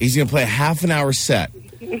 okay, he's going to play a half an hour set.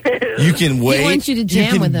 You can wait. wants you to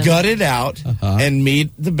jam can with him. gut it out and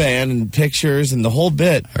meet the band and pictures and the whole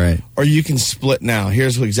bit. All right. Or you can split now.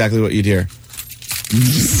 Here's exactly what you'd hear.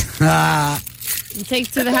 You take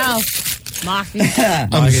it to the house. Mocking.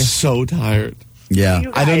 I'm so tired. Yeah.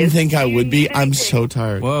 You I don't guys, think I would be. you I'm need so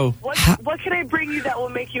tired. Whoa. What can I bring you that will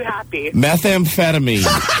make you happy? Methamphetamine.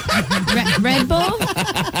 Red Bull?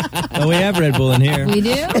 Oh, we have Red Bull in here. We do?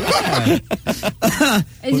 Is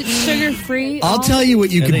it sugar free? I'll tell you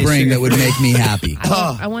what you It could ain't bring that would sugar-free. make me happy.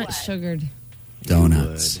 I want sugared.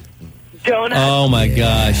 Donuts. Donuts. Oh my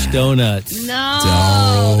gosh, donuts. No,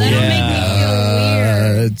 that'll make me feel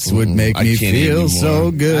weird. Donuts would make I me can't eat feel anymore. so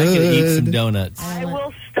I could eat some good. donuts. I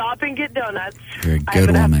will stop and get donuts. You're a I'm good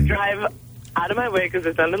gonna have woman. to drive out of my way because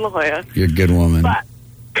it's in La Jolla. You're a good woman. But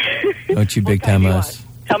Don't you big what kind time do you us.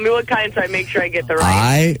 want? Tell me what kind so I make sure I get the right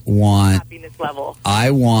I want happiness level.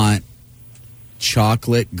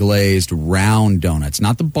 chocolate glazed round donuts,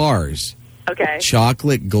 not the bars. Okay.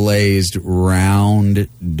 Chocolate glazed round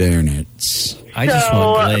donuts. I just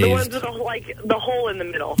want the ones glazed. with the hole in the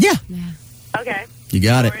middle. Yeah, Okay. you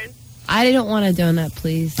got it. Lauren? I don't want a donut,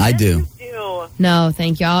 please. I do. Ew. No,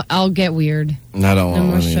 thank you. I'll get weird. I don't No want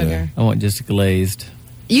more one either. sugar. I want just glazed.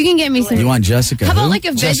 You can get me some. You want Jessica? How about who? like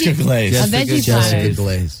a Jessica veggie, Glaze. a veggie Jessica platter?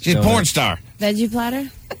 Glazed? She's a porn star. Veggie platter?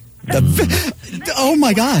 Oh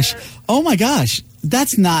my gosh! Oh my gosh!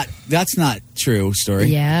 That's not true. Story.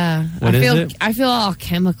 Yeah. What is it? I feel all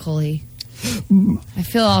chemically. I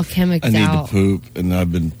feel all chemicked I need out. to poop, and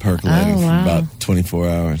I've been percolating Oh, wow. for about 24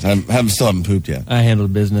 hours. I still haven't pooped yet. I handle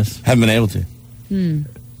business. Haven't been able to.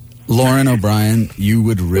 Lauren O'Brien, you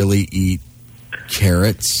would really eat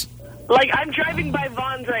carrots. Like, I'm driving by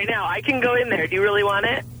Vaughn's right now. I can go in there. Do you really want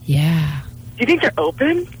it? Yeah. Do you think they're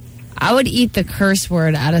open? I would eat the curse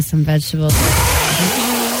word out of some vegetables.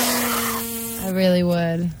 I really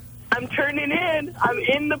would. I'm turning in. I'm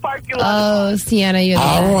in the parking lot. Oh, Sienna, you're the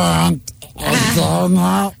best. want a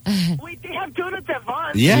donut. Wait, they have donuts at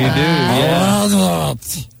Vaughn's. Yeah. You do, yeah.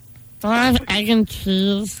 Donut. Do I have egg and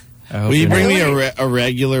cheese? Will you bring me a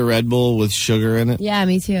regular Red Bull with sugar in it? Yeah,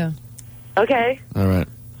 me too. Okay. All right.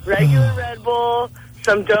 Regular Red Bull,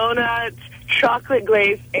 some donuts, chocolate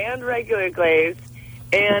glaze and regular glaze,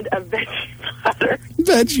 and a veggie platter.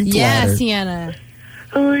 Veggie Yeah, platter. Sienna.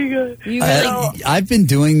 Oh my god. You really I've been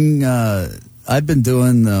doing I've been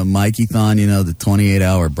doing the Mikeython, the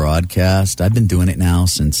 28-hour broadcast. I've been doing it now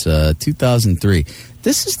since 2003.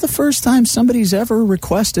 This is the first time somebody's ever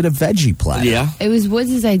requested a veggie platter. Yeah. It was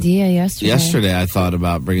Woods' idea yesterday. Yesterday, I thought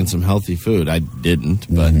about bringing some healthy food. I didn't,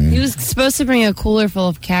 but He was supposed to bring a cooler full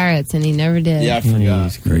of carrots, and he never did. yeah, I forgot.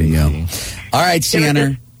 He's There you go. crazy. All right,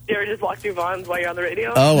 Sienna. You ever just walk through Vaughn's while you're on the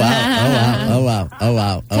radio? Oh,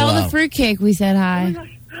 wow. Tell the fruitcake we said hi.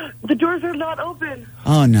 The doors are not open.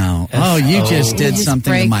 Oh, no. Oh, you just did You just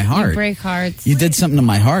something to my You heart. break hearts. You did something to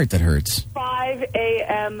my heart that hurts. 5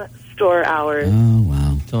 a.m. store hours. Oh,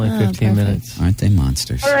 wow. It's only Oh, 15 perfect. minutes. Aren't they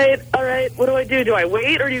monsters? All right. What do I do? Do I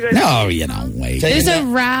wait or do you guys? No, you don't wait. Take There's a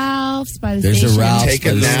Ralph's by the There's a station. Ralph's. Take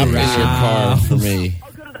a nap in your car for me.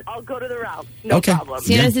 I'll go to the Ralph. No Okay. problem.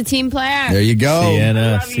 Sienna's a team player. There you go.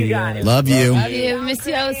 Sienna, Love you guys. Love you. Love you. Miss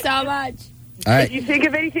you so much. All If right. you think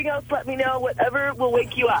of anything else, let me know. Whatever will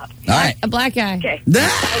wake you up. All right. A black guy. Okay. Ah!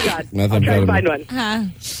 Oh, God. Nothing I'll try to better find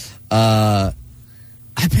one.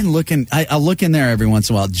 I've been looking. I'll look in there every once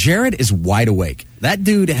in a while. Jared is wide awake. That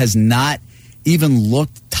dude has not even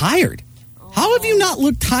looked tired. How have you not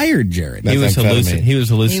looked tired, Jared? He was, Methamphetamine. he was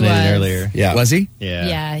hallucinating He was. earlier. Yeah. Was he? Yeah.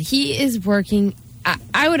 Yeah, he is working.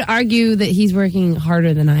 I would argue that he's working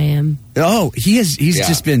harder than I am. Oh, he is. He's Yeah.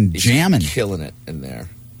 just been He's jamming. killing it in there.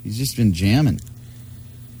 He's just been jamming.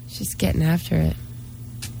 Just getting after it.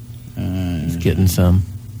 He's getting some.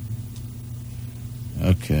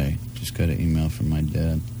 Okay. Just got an email from my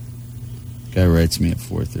dad. Guy writes me at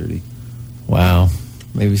 4:30. Wow.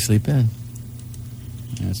 Maybe sleep in.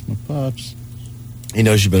 That's my pops. He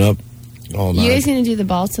knows you've been up all night. You guys gonna do the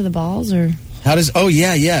balls to the balls or? How does? Oh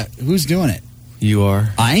yeah. Who's doing it? You are.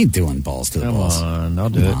 I ain't doing balls to the Come balls. on. I'll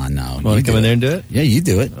do Come it. on, no. Want You to come do in it. there and do it? Yeah, you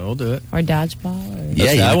do it. I'll do it. Or dodgeball? Or... Yeah,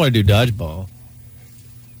 That's- yeah. I want to do dodgeball.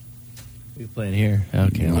 Who's playing here?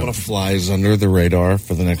 Okay. I want to fly under the radar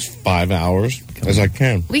for the next 5 hours as I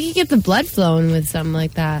can. We could get the blood flowing with something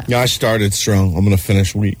like that. Yeah, I started strong. I'm going to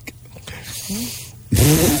finish weak.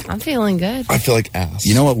 I'm feeling good. I feel like ass.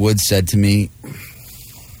 You know what Wood said to me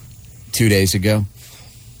 2 days ago?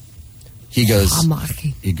 He goes, I'm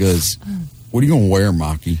mocking. he goes, what are you going to wear,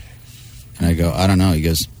 Maki? And I go, I don't know. He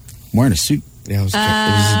goes, I'm wearing a suit. Yeah, it was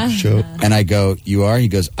a joke. And I go, you are? He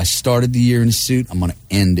goes, I started the year in a suit. I'm going to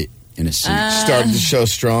end it in a suit. Started the show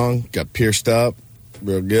strong, got pierced up,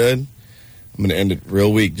 real good. I'm going to end it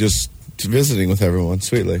real weak, just visiting with everyone,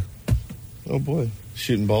 sweetly. Oh, boy.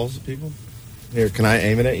 Shooting balls at people? Here, can I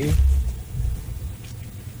aim it at you?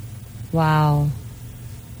 Wow.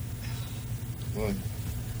 What?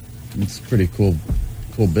 It's a pretty cool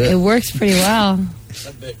bit. It works pretty well.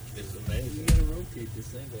 That bit is amazing.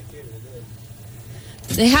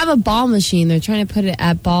 They have a ball machine. They're trying to put it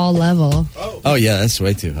at ball level Oh, yeah, that's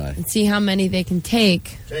way too high. and see how many they can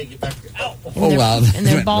take Okay, get back here. Ow! in Oh, their, wow. in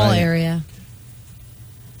their ball Right. area.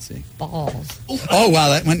 Let's see. Balls. Oh, wow,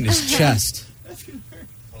 that went in his chest.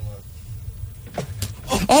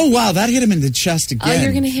 Oh, wow, that hit him in the chest again. Oh,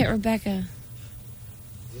 you're going to hit Rebecca.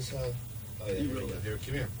 Is this how? Oh, yeah, here we go. Here,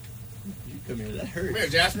 come here. You come here. That hurts. Come here,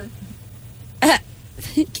 Jasper.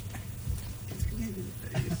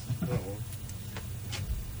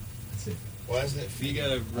 Why isn't it You feet? got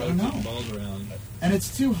to don't know. rotate the balls around. And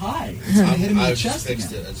it's too high. It's going to hit him in I the just chest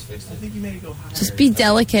fixed again. it. I just fixed it. think you made it go higher. Just be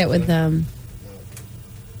delicate with them.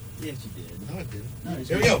 Yes, you did. No, I didn't. No, he's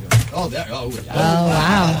Here we gonna go. Oh, there. Oh, Oh,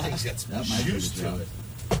 wow. I think he's got some That might be shoes the to job. it.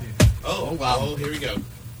 Oh, wow. Oh, here we go. I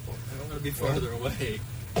don't want to be farther away.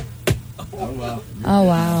 Oh, wow. Oh,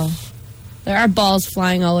 wow. There are balls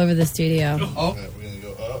flying all over the studio. Oh, All right, we're going to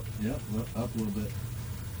go up. yep, up a little bit.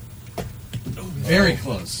 Very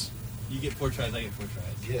close. You get 4 tries, I get 4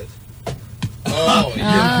 tries. Yes. Oh,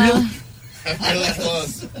 Ah. I'm really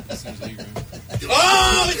close. Oh!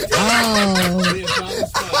 Oh. We found the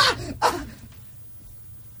spot.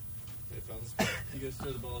 We found the spot. You guys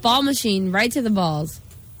throw the balls. Ball machine, right to the balls.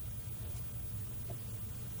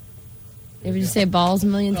 Did you say balls a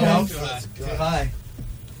million times? Too high. Too high.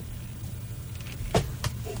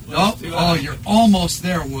 Nope. Oh, you're almost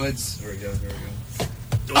there, Woods. There we go. There we go.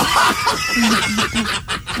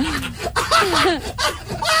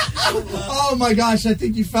 Oh my gosh, I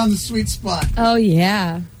think you found the sweet spot. Oh,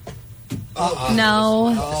 yeah.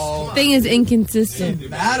 No. Oh, Thing is inconsistent.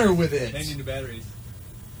 matter with Changing it. the batteries.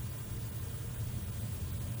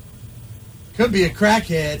 Could be a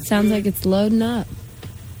crackhead. Sounds like it's loading up.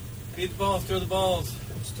 Feed the balls, throw the balls.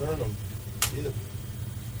 Start them.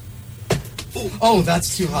 Oh,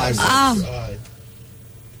 that's too high. Ah.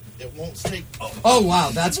 It won't stay. Oh,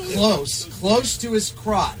 wow, that's close. Close to his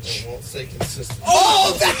crotch. It won't stay consistent.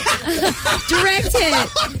 Oh, Direct hit.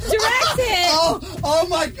 Direct hit. oh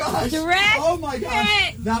my gosh. Direct Oh my gosh.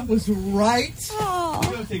 hit. That was right. Oh.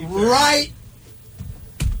 Right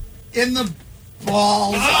in the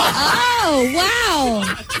balls. Oh,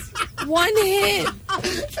 wow. One hit.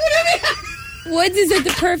 Woods is at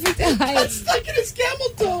the perfect height. Stuck in his camel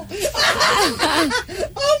toe.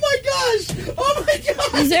 Oh my gosh. Oh my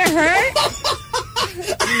gosh. Does it hurt?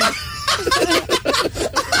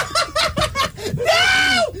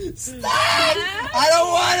 No! Stop! I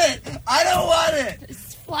don't want it. I don't want it.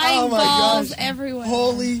 It's flying Oh my balls gosh. everywhere.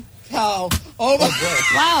 Holy cow. Oh my god.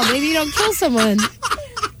 Wow, maybe you don't kill someone.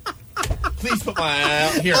 Please put my eye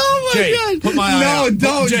out. Here, Oh my Jay, god. put my eye out.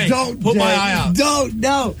 No, Jay, don't. Put my Jay. eye out. Don't,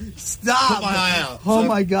 no. Stop. Put my eye out. Oh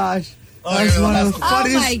my gosh. Oh, That's yeah, one of the that's- Oh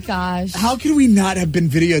funniest. my gosh. How could we not have been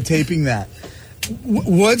videotaping that?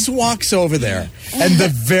 Woods walks over there, and the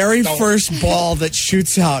very first ball that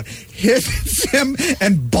shoots out hits him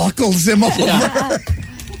and buckles him over.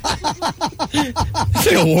 It's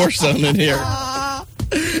like a war zone in here. Oh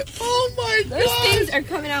my Those god! things are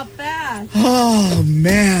coming out fast. Oh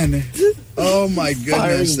man! Oh my goodness,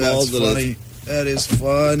 Firing that's balls at us. funny. That is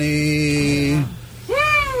funny.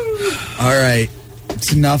 All right,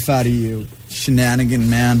 it's enough out of you, shenanigan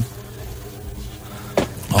man.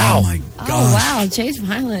 Oh my gosh! Oh, wow. Jay's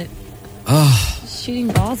violent. Oh, Shooting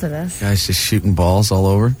balls at us. guys, just shooting balls all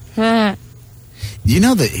over. You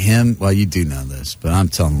know that him, well, you do know this, but I'm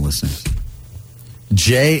telling the listeners.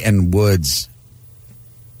 Jay and Woods,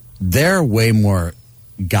 they're way more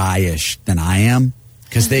guyish than I am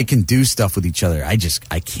because they can do stuff with each other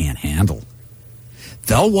I can't handle.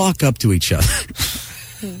 They'll walk up to each other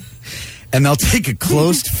and they'll take a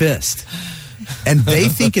closed fist and they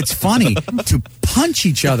think it's funny to punch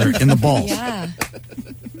each other in the balls. Yeah.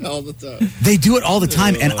 All the time. They do it all the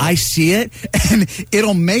time, and I see it, and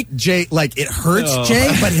it'll make Jay, like, it hurts Jay,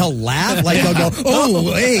 but he'll laugh. Like, he'll go,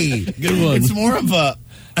 oh, hey. Good one. It's more of a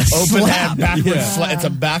open slap. hand backward Yeah. slap. It's a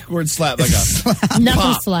backward slap, like a Knuckle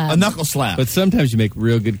pop, slap. a knuckle slap. But sometimes you make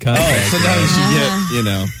real good contact. Sometimes you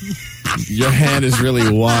get, your hand is really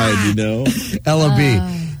wide,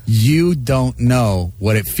 LOB, you don't know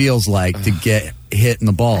what it feels like to get hit in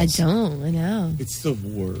the balls. I don't. I know. It's the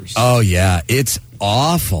worst. Oh, yeah. It's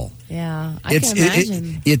awful. Yeah. I It's can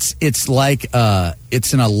imagine. it's like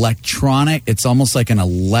it's an electronic. It's almost like an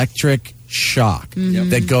electric shock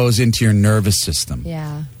that goes into your nervous system,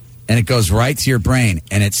 Yeah. and it goes right to your brain,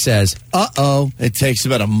 and it says, "Uh-oh." It takes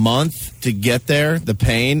about a month to get there, the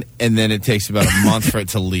pain, and then it takes about a month for it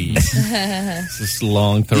to leave. It's this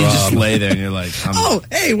long throb. You just lay there and you're like, Oh,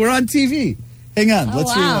 hey, we're on TV. Hang on, Oh,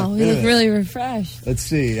 let's wow. see. We look really refreshed. Let's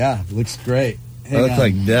see. Yeah, looks great. I look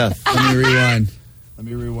like death. Let me rewind. Let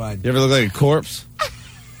me rewind. You ever look like a corpse?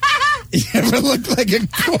 You ever look like a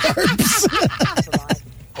corpse?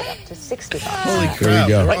 To 65. Holy crap. There we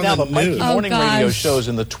go. Right now, the On Mikey news. Morning Oh, Radio gosh. Show is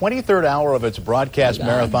in the 23rd hour of its broadcast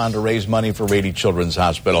marathon to raise money for Rady Children's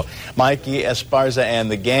Hospital. Mikey, Esparza, and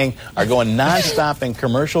the gang are going nonstop and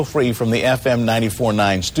commercial-free from the FM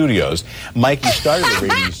 94.9 studios. Mikey started the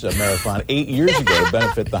Rady's marathon 8 years ago to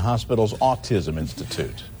benefit the hospital's Autism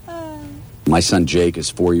Institute. My son Jake is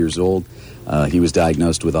 4 years old. He was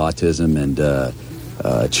diagnosed with autism,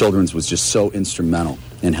 and Children's was just so instrumental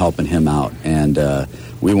in helping him out. And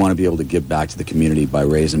we want to be able to give back to the community by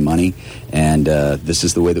raising money, and this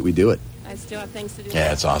is the way that we do it. I still have things to do.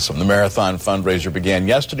 Yeah, it's awesome. The marathon fundraiser began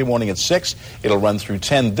yesterday morning at 6. It'll run through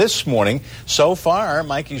 10 this morning. So far,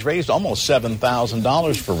 Mikey's raised almost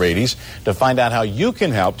 $7,000 for Rady's. To find out how you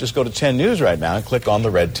can help, just go to 10 News right now and click on the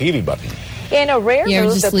red TV button. In a rare You ever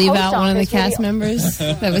move, just the leave post out one of the office cast really- members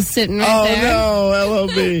that was sitting right there? no,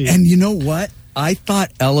 LOB. And you know what? I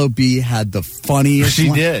thought LOB had the funniest She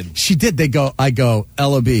one. did. She did. I go,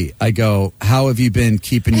 LOB, how have you been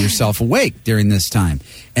keeping yourself awake during this time?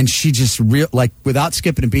 And she just, without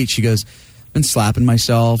skipping a beat, she goes, been slapping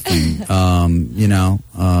myself and,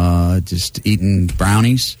 just eating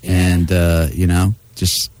brownies and,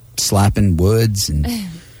 just slapping Woods. And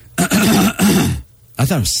I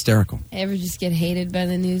thought it was hysterical. Ever just get hated by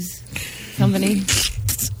the news company?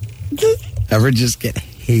 Ever just get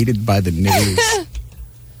hated by the news?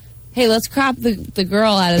 Hey, let's crop the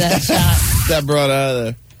girl out of that shot. That brought out of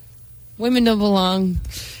there. Women don't belong.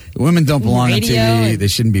 Women don't belong on Radio TV. and- They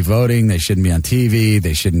shouldn't be voting. They shouldn't be on TV.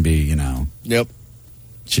 They shouldn't be, Yep.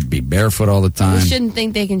 should be barefoot all the They time. shouldn't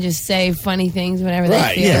think they can just say funny things whenever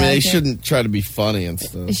Right. they feel Yeah. like They it. shouldn't try to be funny and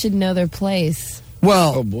stuff. They should know their place.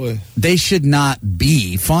 Well, Oh, boy. they should not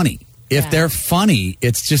be funny. If they're funny,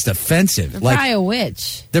 it's just offensive. They're probably a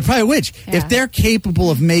witch. They're probably a witch. Yeah. If they're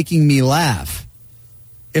capable of making me laugh,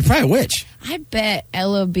 it's probably a witch. I bet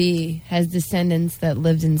LOB has descendants that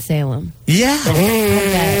lived in Salem.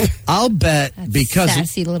 Yeah. I'll bet because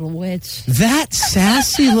sassy little witch. that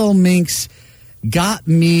sassy little minx got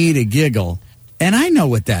me to giggle. And I know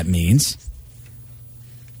what that means.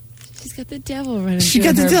 She's got the devil running. She through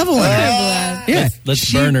got the her devil in her. blood. Yeah.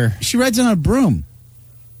 Let's burn her. She rides on a broom.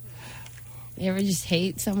 You ever just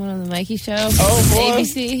hate someone on the Mikey Show? Oh, boy.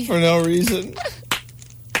 ABC. For no reason.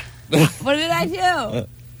 What did I do?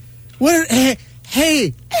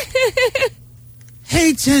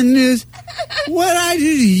 Hey, 10 News. What did I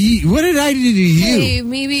do to you? What did I do to you? Hey,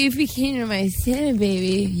 maybe if you came to my Santa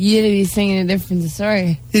baby, you'd be singing a different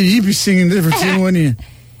story. Yeah, you'd be singing different tune, wouldn't you?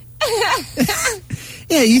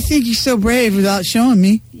 Yeah, you think you're so brave without showing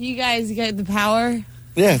me. You guys got the power.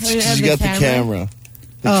 Yeah, it's Oh, you 'cause have you the got the camera.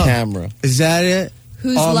 The camera. Is that it?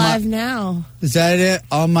 Who's All my- live now? Is that it?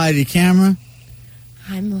 Almighty camera?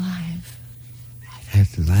 I'm live. I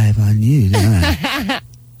have to live on you, don't I?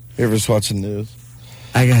 You ever just watching news?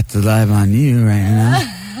 I got the live on you right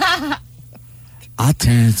now. I'll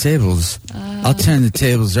turn the tables. I'll turn the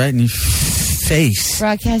tables right in your face.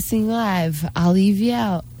 Broadcasting live. I'll leave you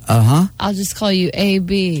out. Uh-huh. I'll just call you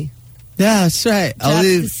AB. Yeah, that's right. Drop I'll the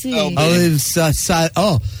leave. C.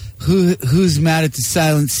 I'll leave. Who's mad at the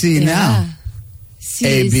silent C now? C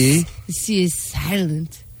AB. The C is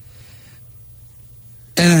silent.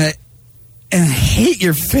 And I hate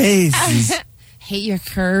your face. Hate your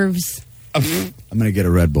curves. I'm gonna get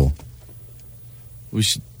a Red Bull. We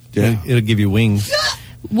should. Yeah. It'll give you wings.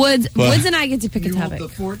 Woods and I get to pick a topic.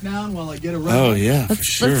 fort down while I get a Red Oh, yeah, for Let's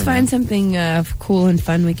sure. find something cool and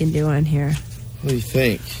fun we can do on here. What do you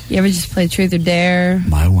think? You ever just play Truth or Dare?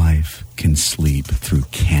 My wife can sleep through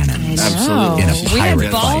cannons. I know. Absolutely. In a We had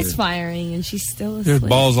pirate balls fight. firing and she's still asleep. There's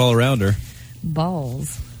balls all around her.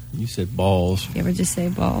 Balls. You said balls. You ever just say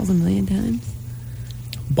balls a million times?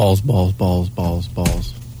 Balls, balls, balls, balls,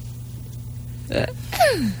 balls.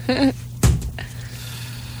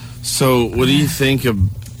 So, what do you think of?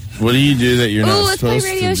 What do you do that you're Ooh, not let's play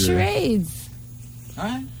supposed radio to do? charades. All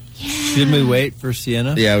right. Should we wait for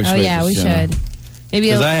Sienna? Yeah, we should. Oh wait yeah, for we Sienna. should. Maybe.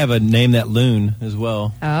 Because I have a name that loon as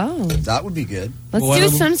well. Oh, That would be good. let's Well, do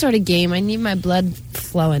why some sort of game. I need my blood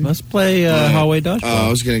flowing. Let's play hallway dodgeball. I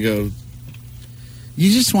was gonna go.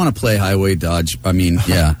 You just want to play highway dodge. I mean,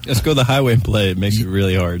 yeah. Let's go the highway and play. It makes it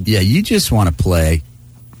really hard. Yeah, you just want to play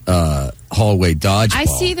hallway dodgeball. I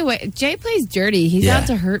see the way Jay plays dirty. He's Yeah. out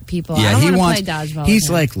to hurt people. Yeah, I don't he want wants. to play dodgeball. He's with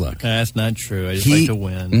him. like, look, That's not true. I just He- like to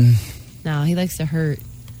win. No, he likes to hurt.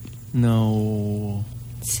 No.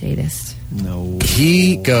 Sadist. No.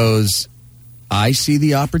 he goes. I see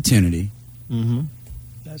the opportunity Mm-hmm.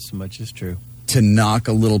 That's much is true. to knock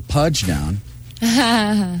a little pudge down,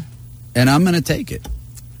 and I'm going to take it.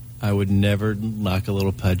 I would never knock a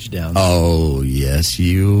little pudge down. Oh, yes,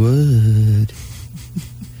 you would.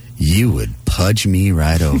 You would pudge me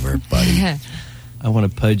right over, buddy. I want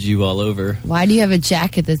to pudge you all over. Why do you have a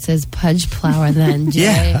jacket that says Pudge Plower then, Jay?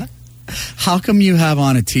 Yeah. How come you have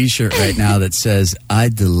on a T-shirt right now that says, I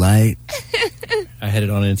delight, I had it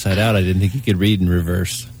on inside out. I didn't think you could read in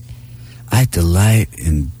reverse. I delight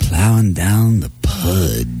in plowing down the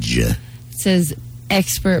pudge. It says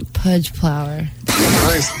Expert Pudge Plower.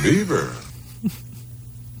 Nice beaver.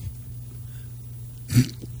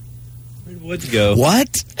 Where'd Woods go?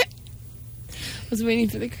 What? I was waiting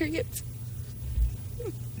for the crickets.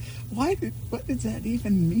 What does that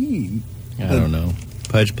even mean? I don't know.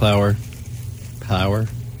 Pudge plower. Plower?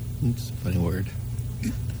 It's a funny word.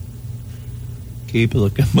 Keep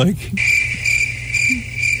looking, Mike.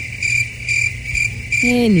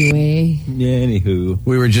 Anyway. Yeah, anywho.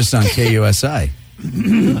 We were just on KUSI.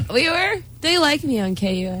 We were? They like me on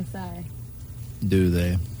KUSI. Do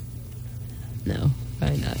they? No,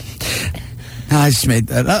 probably not. I just made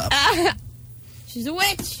that up. She's a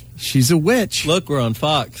witch. She's a witch. Look, we're on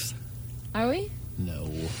Fox. Are we? No.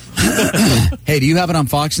 Hey, do you have it on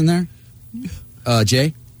Fox in there?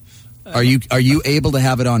 Jay? Are you able to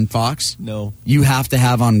have it on Fox? No. You have to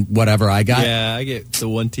have on whatever I got? Yeah, I get the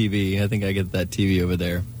one TV. I think I get that TV over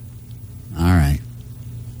there. All right.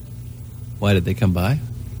 Why did they come by?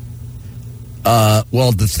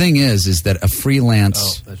 Well, the thing is that a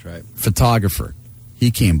freelance That's right. photographer,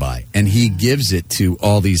 he came by, and he gives it to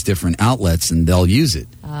all these different outlets, and they'll use it.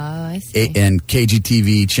 Oh, I see. And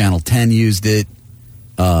KGTV Channel 10 used it.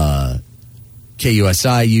 KUSI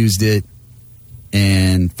used it.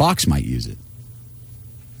 And Fox might use it.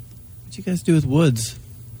 What'd you guys do with Woods?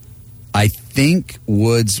 I think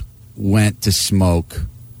Woods went to smoke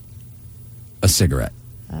a cigarette.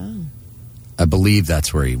 Oh. I believe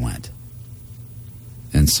that's where he went.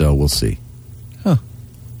 And so we'll see. Huh.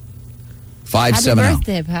 570. Happy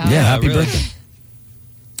birthday, pal. Yeah, happy really. birthday.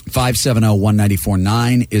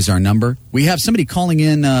 570-1949 is our number. We have somebody calling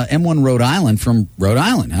in M1 Rhode Island from Rhode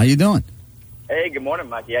Island. How you doing? Hey, good morning,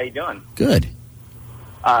 Mikey. How you doing? Good.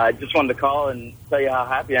 I just wanted to call and tell you how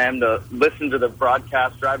happy I am to listen to the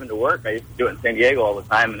broadcast driving to work. I used to do it in San Diego all the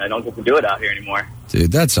time, and I don't get to do it out here anymore.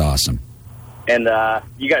 Dude, that's awesome. And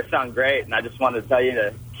you guys sound great, and I just wanted to tell you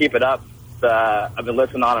to keep it up. I've been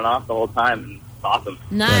listening on and off the whole time, and it's awesome.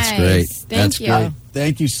 Nice. That's great. Thank you. Great.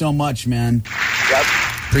 Thank you so much, man. Yep.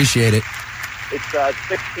 Appreciate it. It's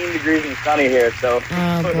 16 degrees and sunny here, so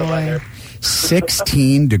Oh, boy.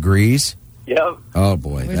 16 degrees? Yep. Oh,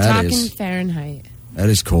 boy. We're that talking is Fahrenheit. that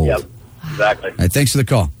is cold. Yep. Exactly. All right, thanks for the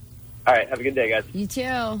call. All right. Have a good day, guys. You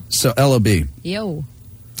too. So, LOB, Yo.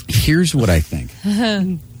 here's what I think.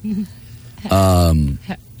 And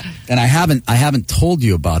I haven't told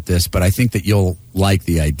you about this, but I think that you'll like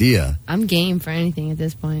the idea. I'm game for anything at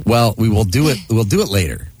this point. Well, we will do it. We'll do it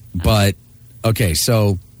later. But okay,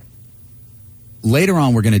 so later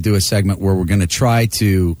on, we're going to do a segment where we're going to try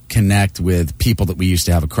to connect with people that we used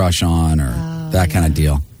to have a crush on, or that kind of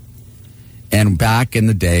deal. And back in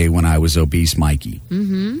the day when I was obese Mikey,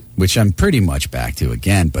 which I'm pretty much back to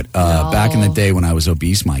again, but back in the day when I was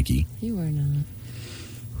obese Mikey. You are not.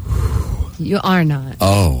 You are not.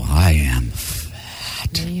 Oh, I am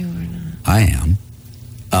fat. No, you are not. I am.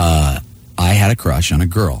 I had a crush on a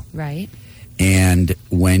girl. Right. And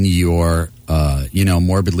when you're,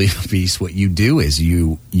 morbidly obese, what you do is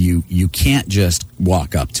you can't just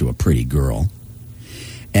walk up to a pretty girl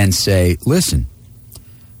and say, listen,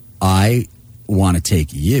 I want to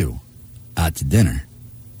take you out to dinner,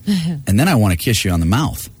 and then I want to kiss you on the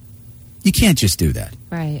mouth. You can't just do that.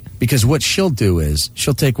 Right. Because what she'll do is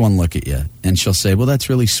she'll take one look at you and she'll say, well, that's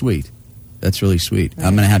really sweet. That's really sweet. Right.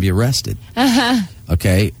 I'm going to have you arrested.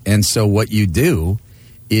 Okay? And so what you do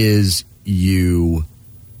is you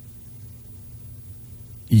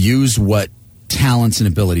use what talents and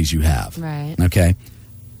abilities you have. Right. Okay?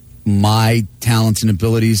 My talents and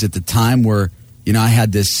abilities at the time were, I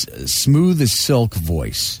had this smooth as silk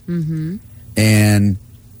voice. Mm-hmm. And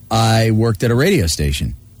I worked at a radio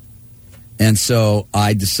station. And so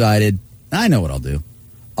I decided, I know what I'll do.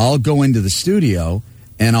 I'll go into the studio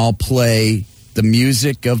and I'll play the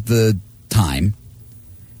music of the time.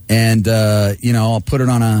 And, I'll put it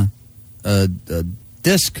on a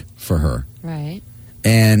disc for her. Right.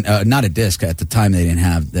 And not a disc. At the time, they didn't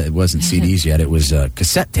have, it wasn't CDs yet. It was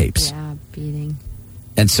cassette tapes. Yeah, beating.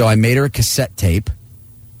 And so I made her a cassette tape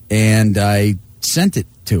and I sent it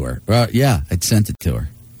to her. Well, yeah, I sent it to her.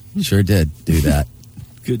 Sure did do that.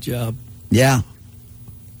 Good job. Yeah.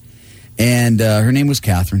 And her name was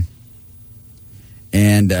Catherine.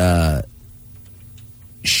 And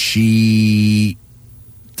she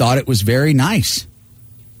thought it was very nice.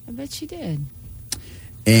 I bet she did.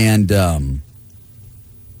 And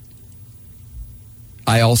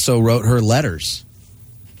I also wrote her letters.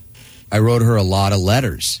 I wrote her a lot of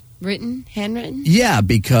letters. Written? Handwritten? Yeah,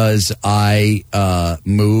 because I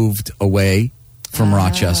moved away from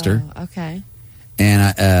Rochester. Okay.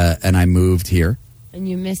 And I moved here. And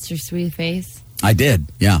you missed your sweet face? I did,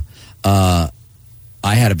 yeah. I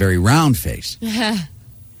had a very round face.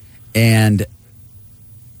 And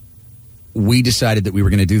we decided that we were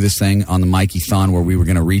going to do this thing on the Mikeython where we were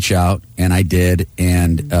going to reach out, and I did.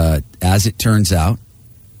 And as it turns out,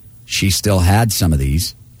 she still had some of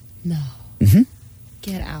these. No. Mm-hmm.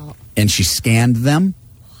 Get out. And she scanned them.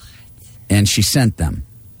 What? And she sent them.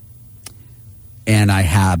 And I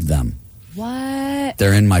have them. What?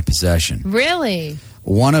 They're in my possession. Really?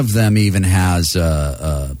 One of them even has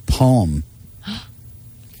a poem.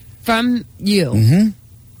 From you? Mm-hmm.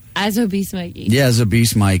 As Obese Mikey? Yeah, as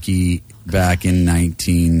Obese Mikey back in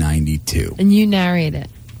 1992. And you narrate it?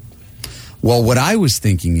 Well, what I was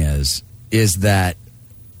thinking is that,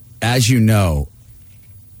 as you know,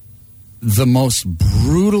 the most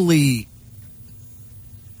brutally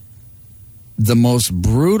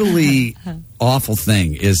awful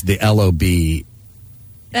thing is the LOB.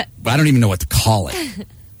 I don't even know what to call it.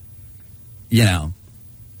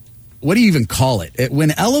 What do you even call it?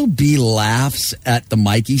 When LOB laughs at the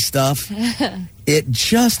Mikey stuff, it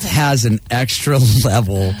just has an extra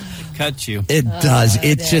level. It cuts you. It does.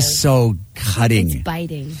 It's just so cutting. It's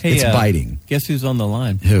biting. Hey, It's biting. Guess who's on the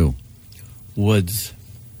line? Who? Woods.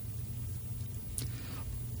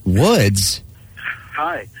 Woods?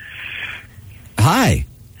 Hi. Hi.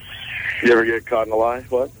 You ever get caught in a lie?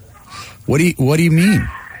 What? What do you mean?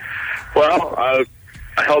 Well, I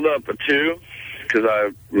held up a 2 because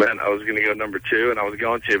I meant I was going to go number 2, and I was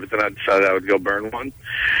going to, but then I decided I would go burn one.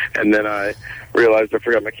 And then I realized I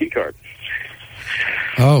forgot my key card.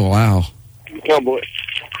 Oh, wow. Oh, boy.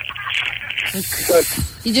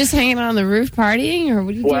 You just hanging out on the roof partying, or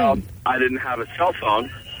what are you doing? I didn't have a cell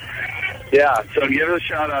phone. Yeah, so give a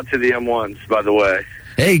shout-out to the M1s, by the way.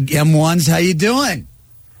 Hey, M1s, how you doing?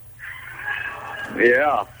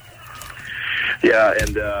 Yeah. Yeah,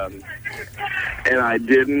 and I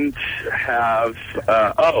didn't have,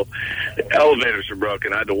 the elevators are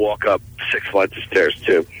broken. I had to walk up 6 flights of stairs,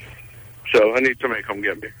 too. So I need somebody to come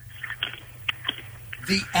get me.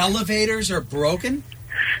 The elevators are broken?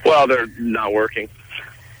 Well, they're not working.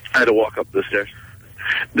 I had to walk up the stairs.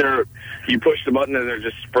 You push the button and they're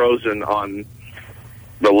just frozen on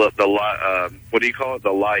the what do you call it?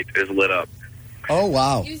 The light is lit up. Oh,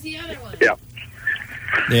 wow. Use the other one. Yeah.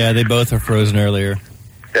 Yeah, they both are frozen earlier.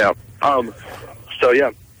 Yeah. So,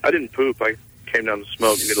 yeah, I didn't poop. I came down to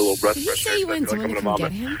smoke and get a little breath Did you fresh say air. you So I want feel like someone I'm to gonna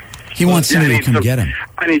come get vomit. him? He wants somebody to come get him.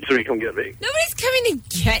 I need somebody to come get me. Nobody's coming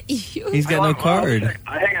to get you. He's got no card.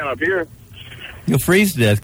 I hang out up here. You'll freeze to death.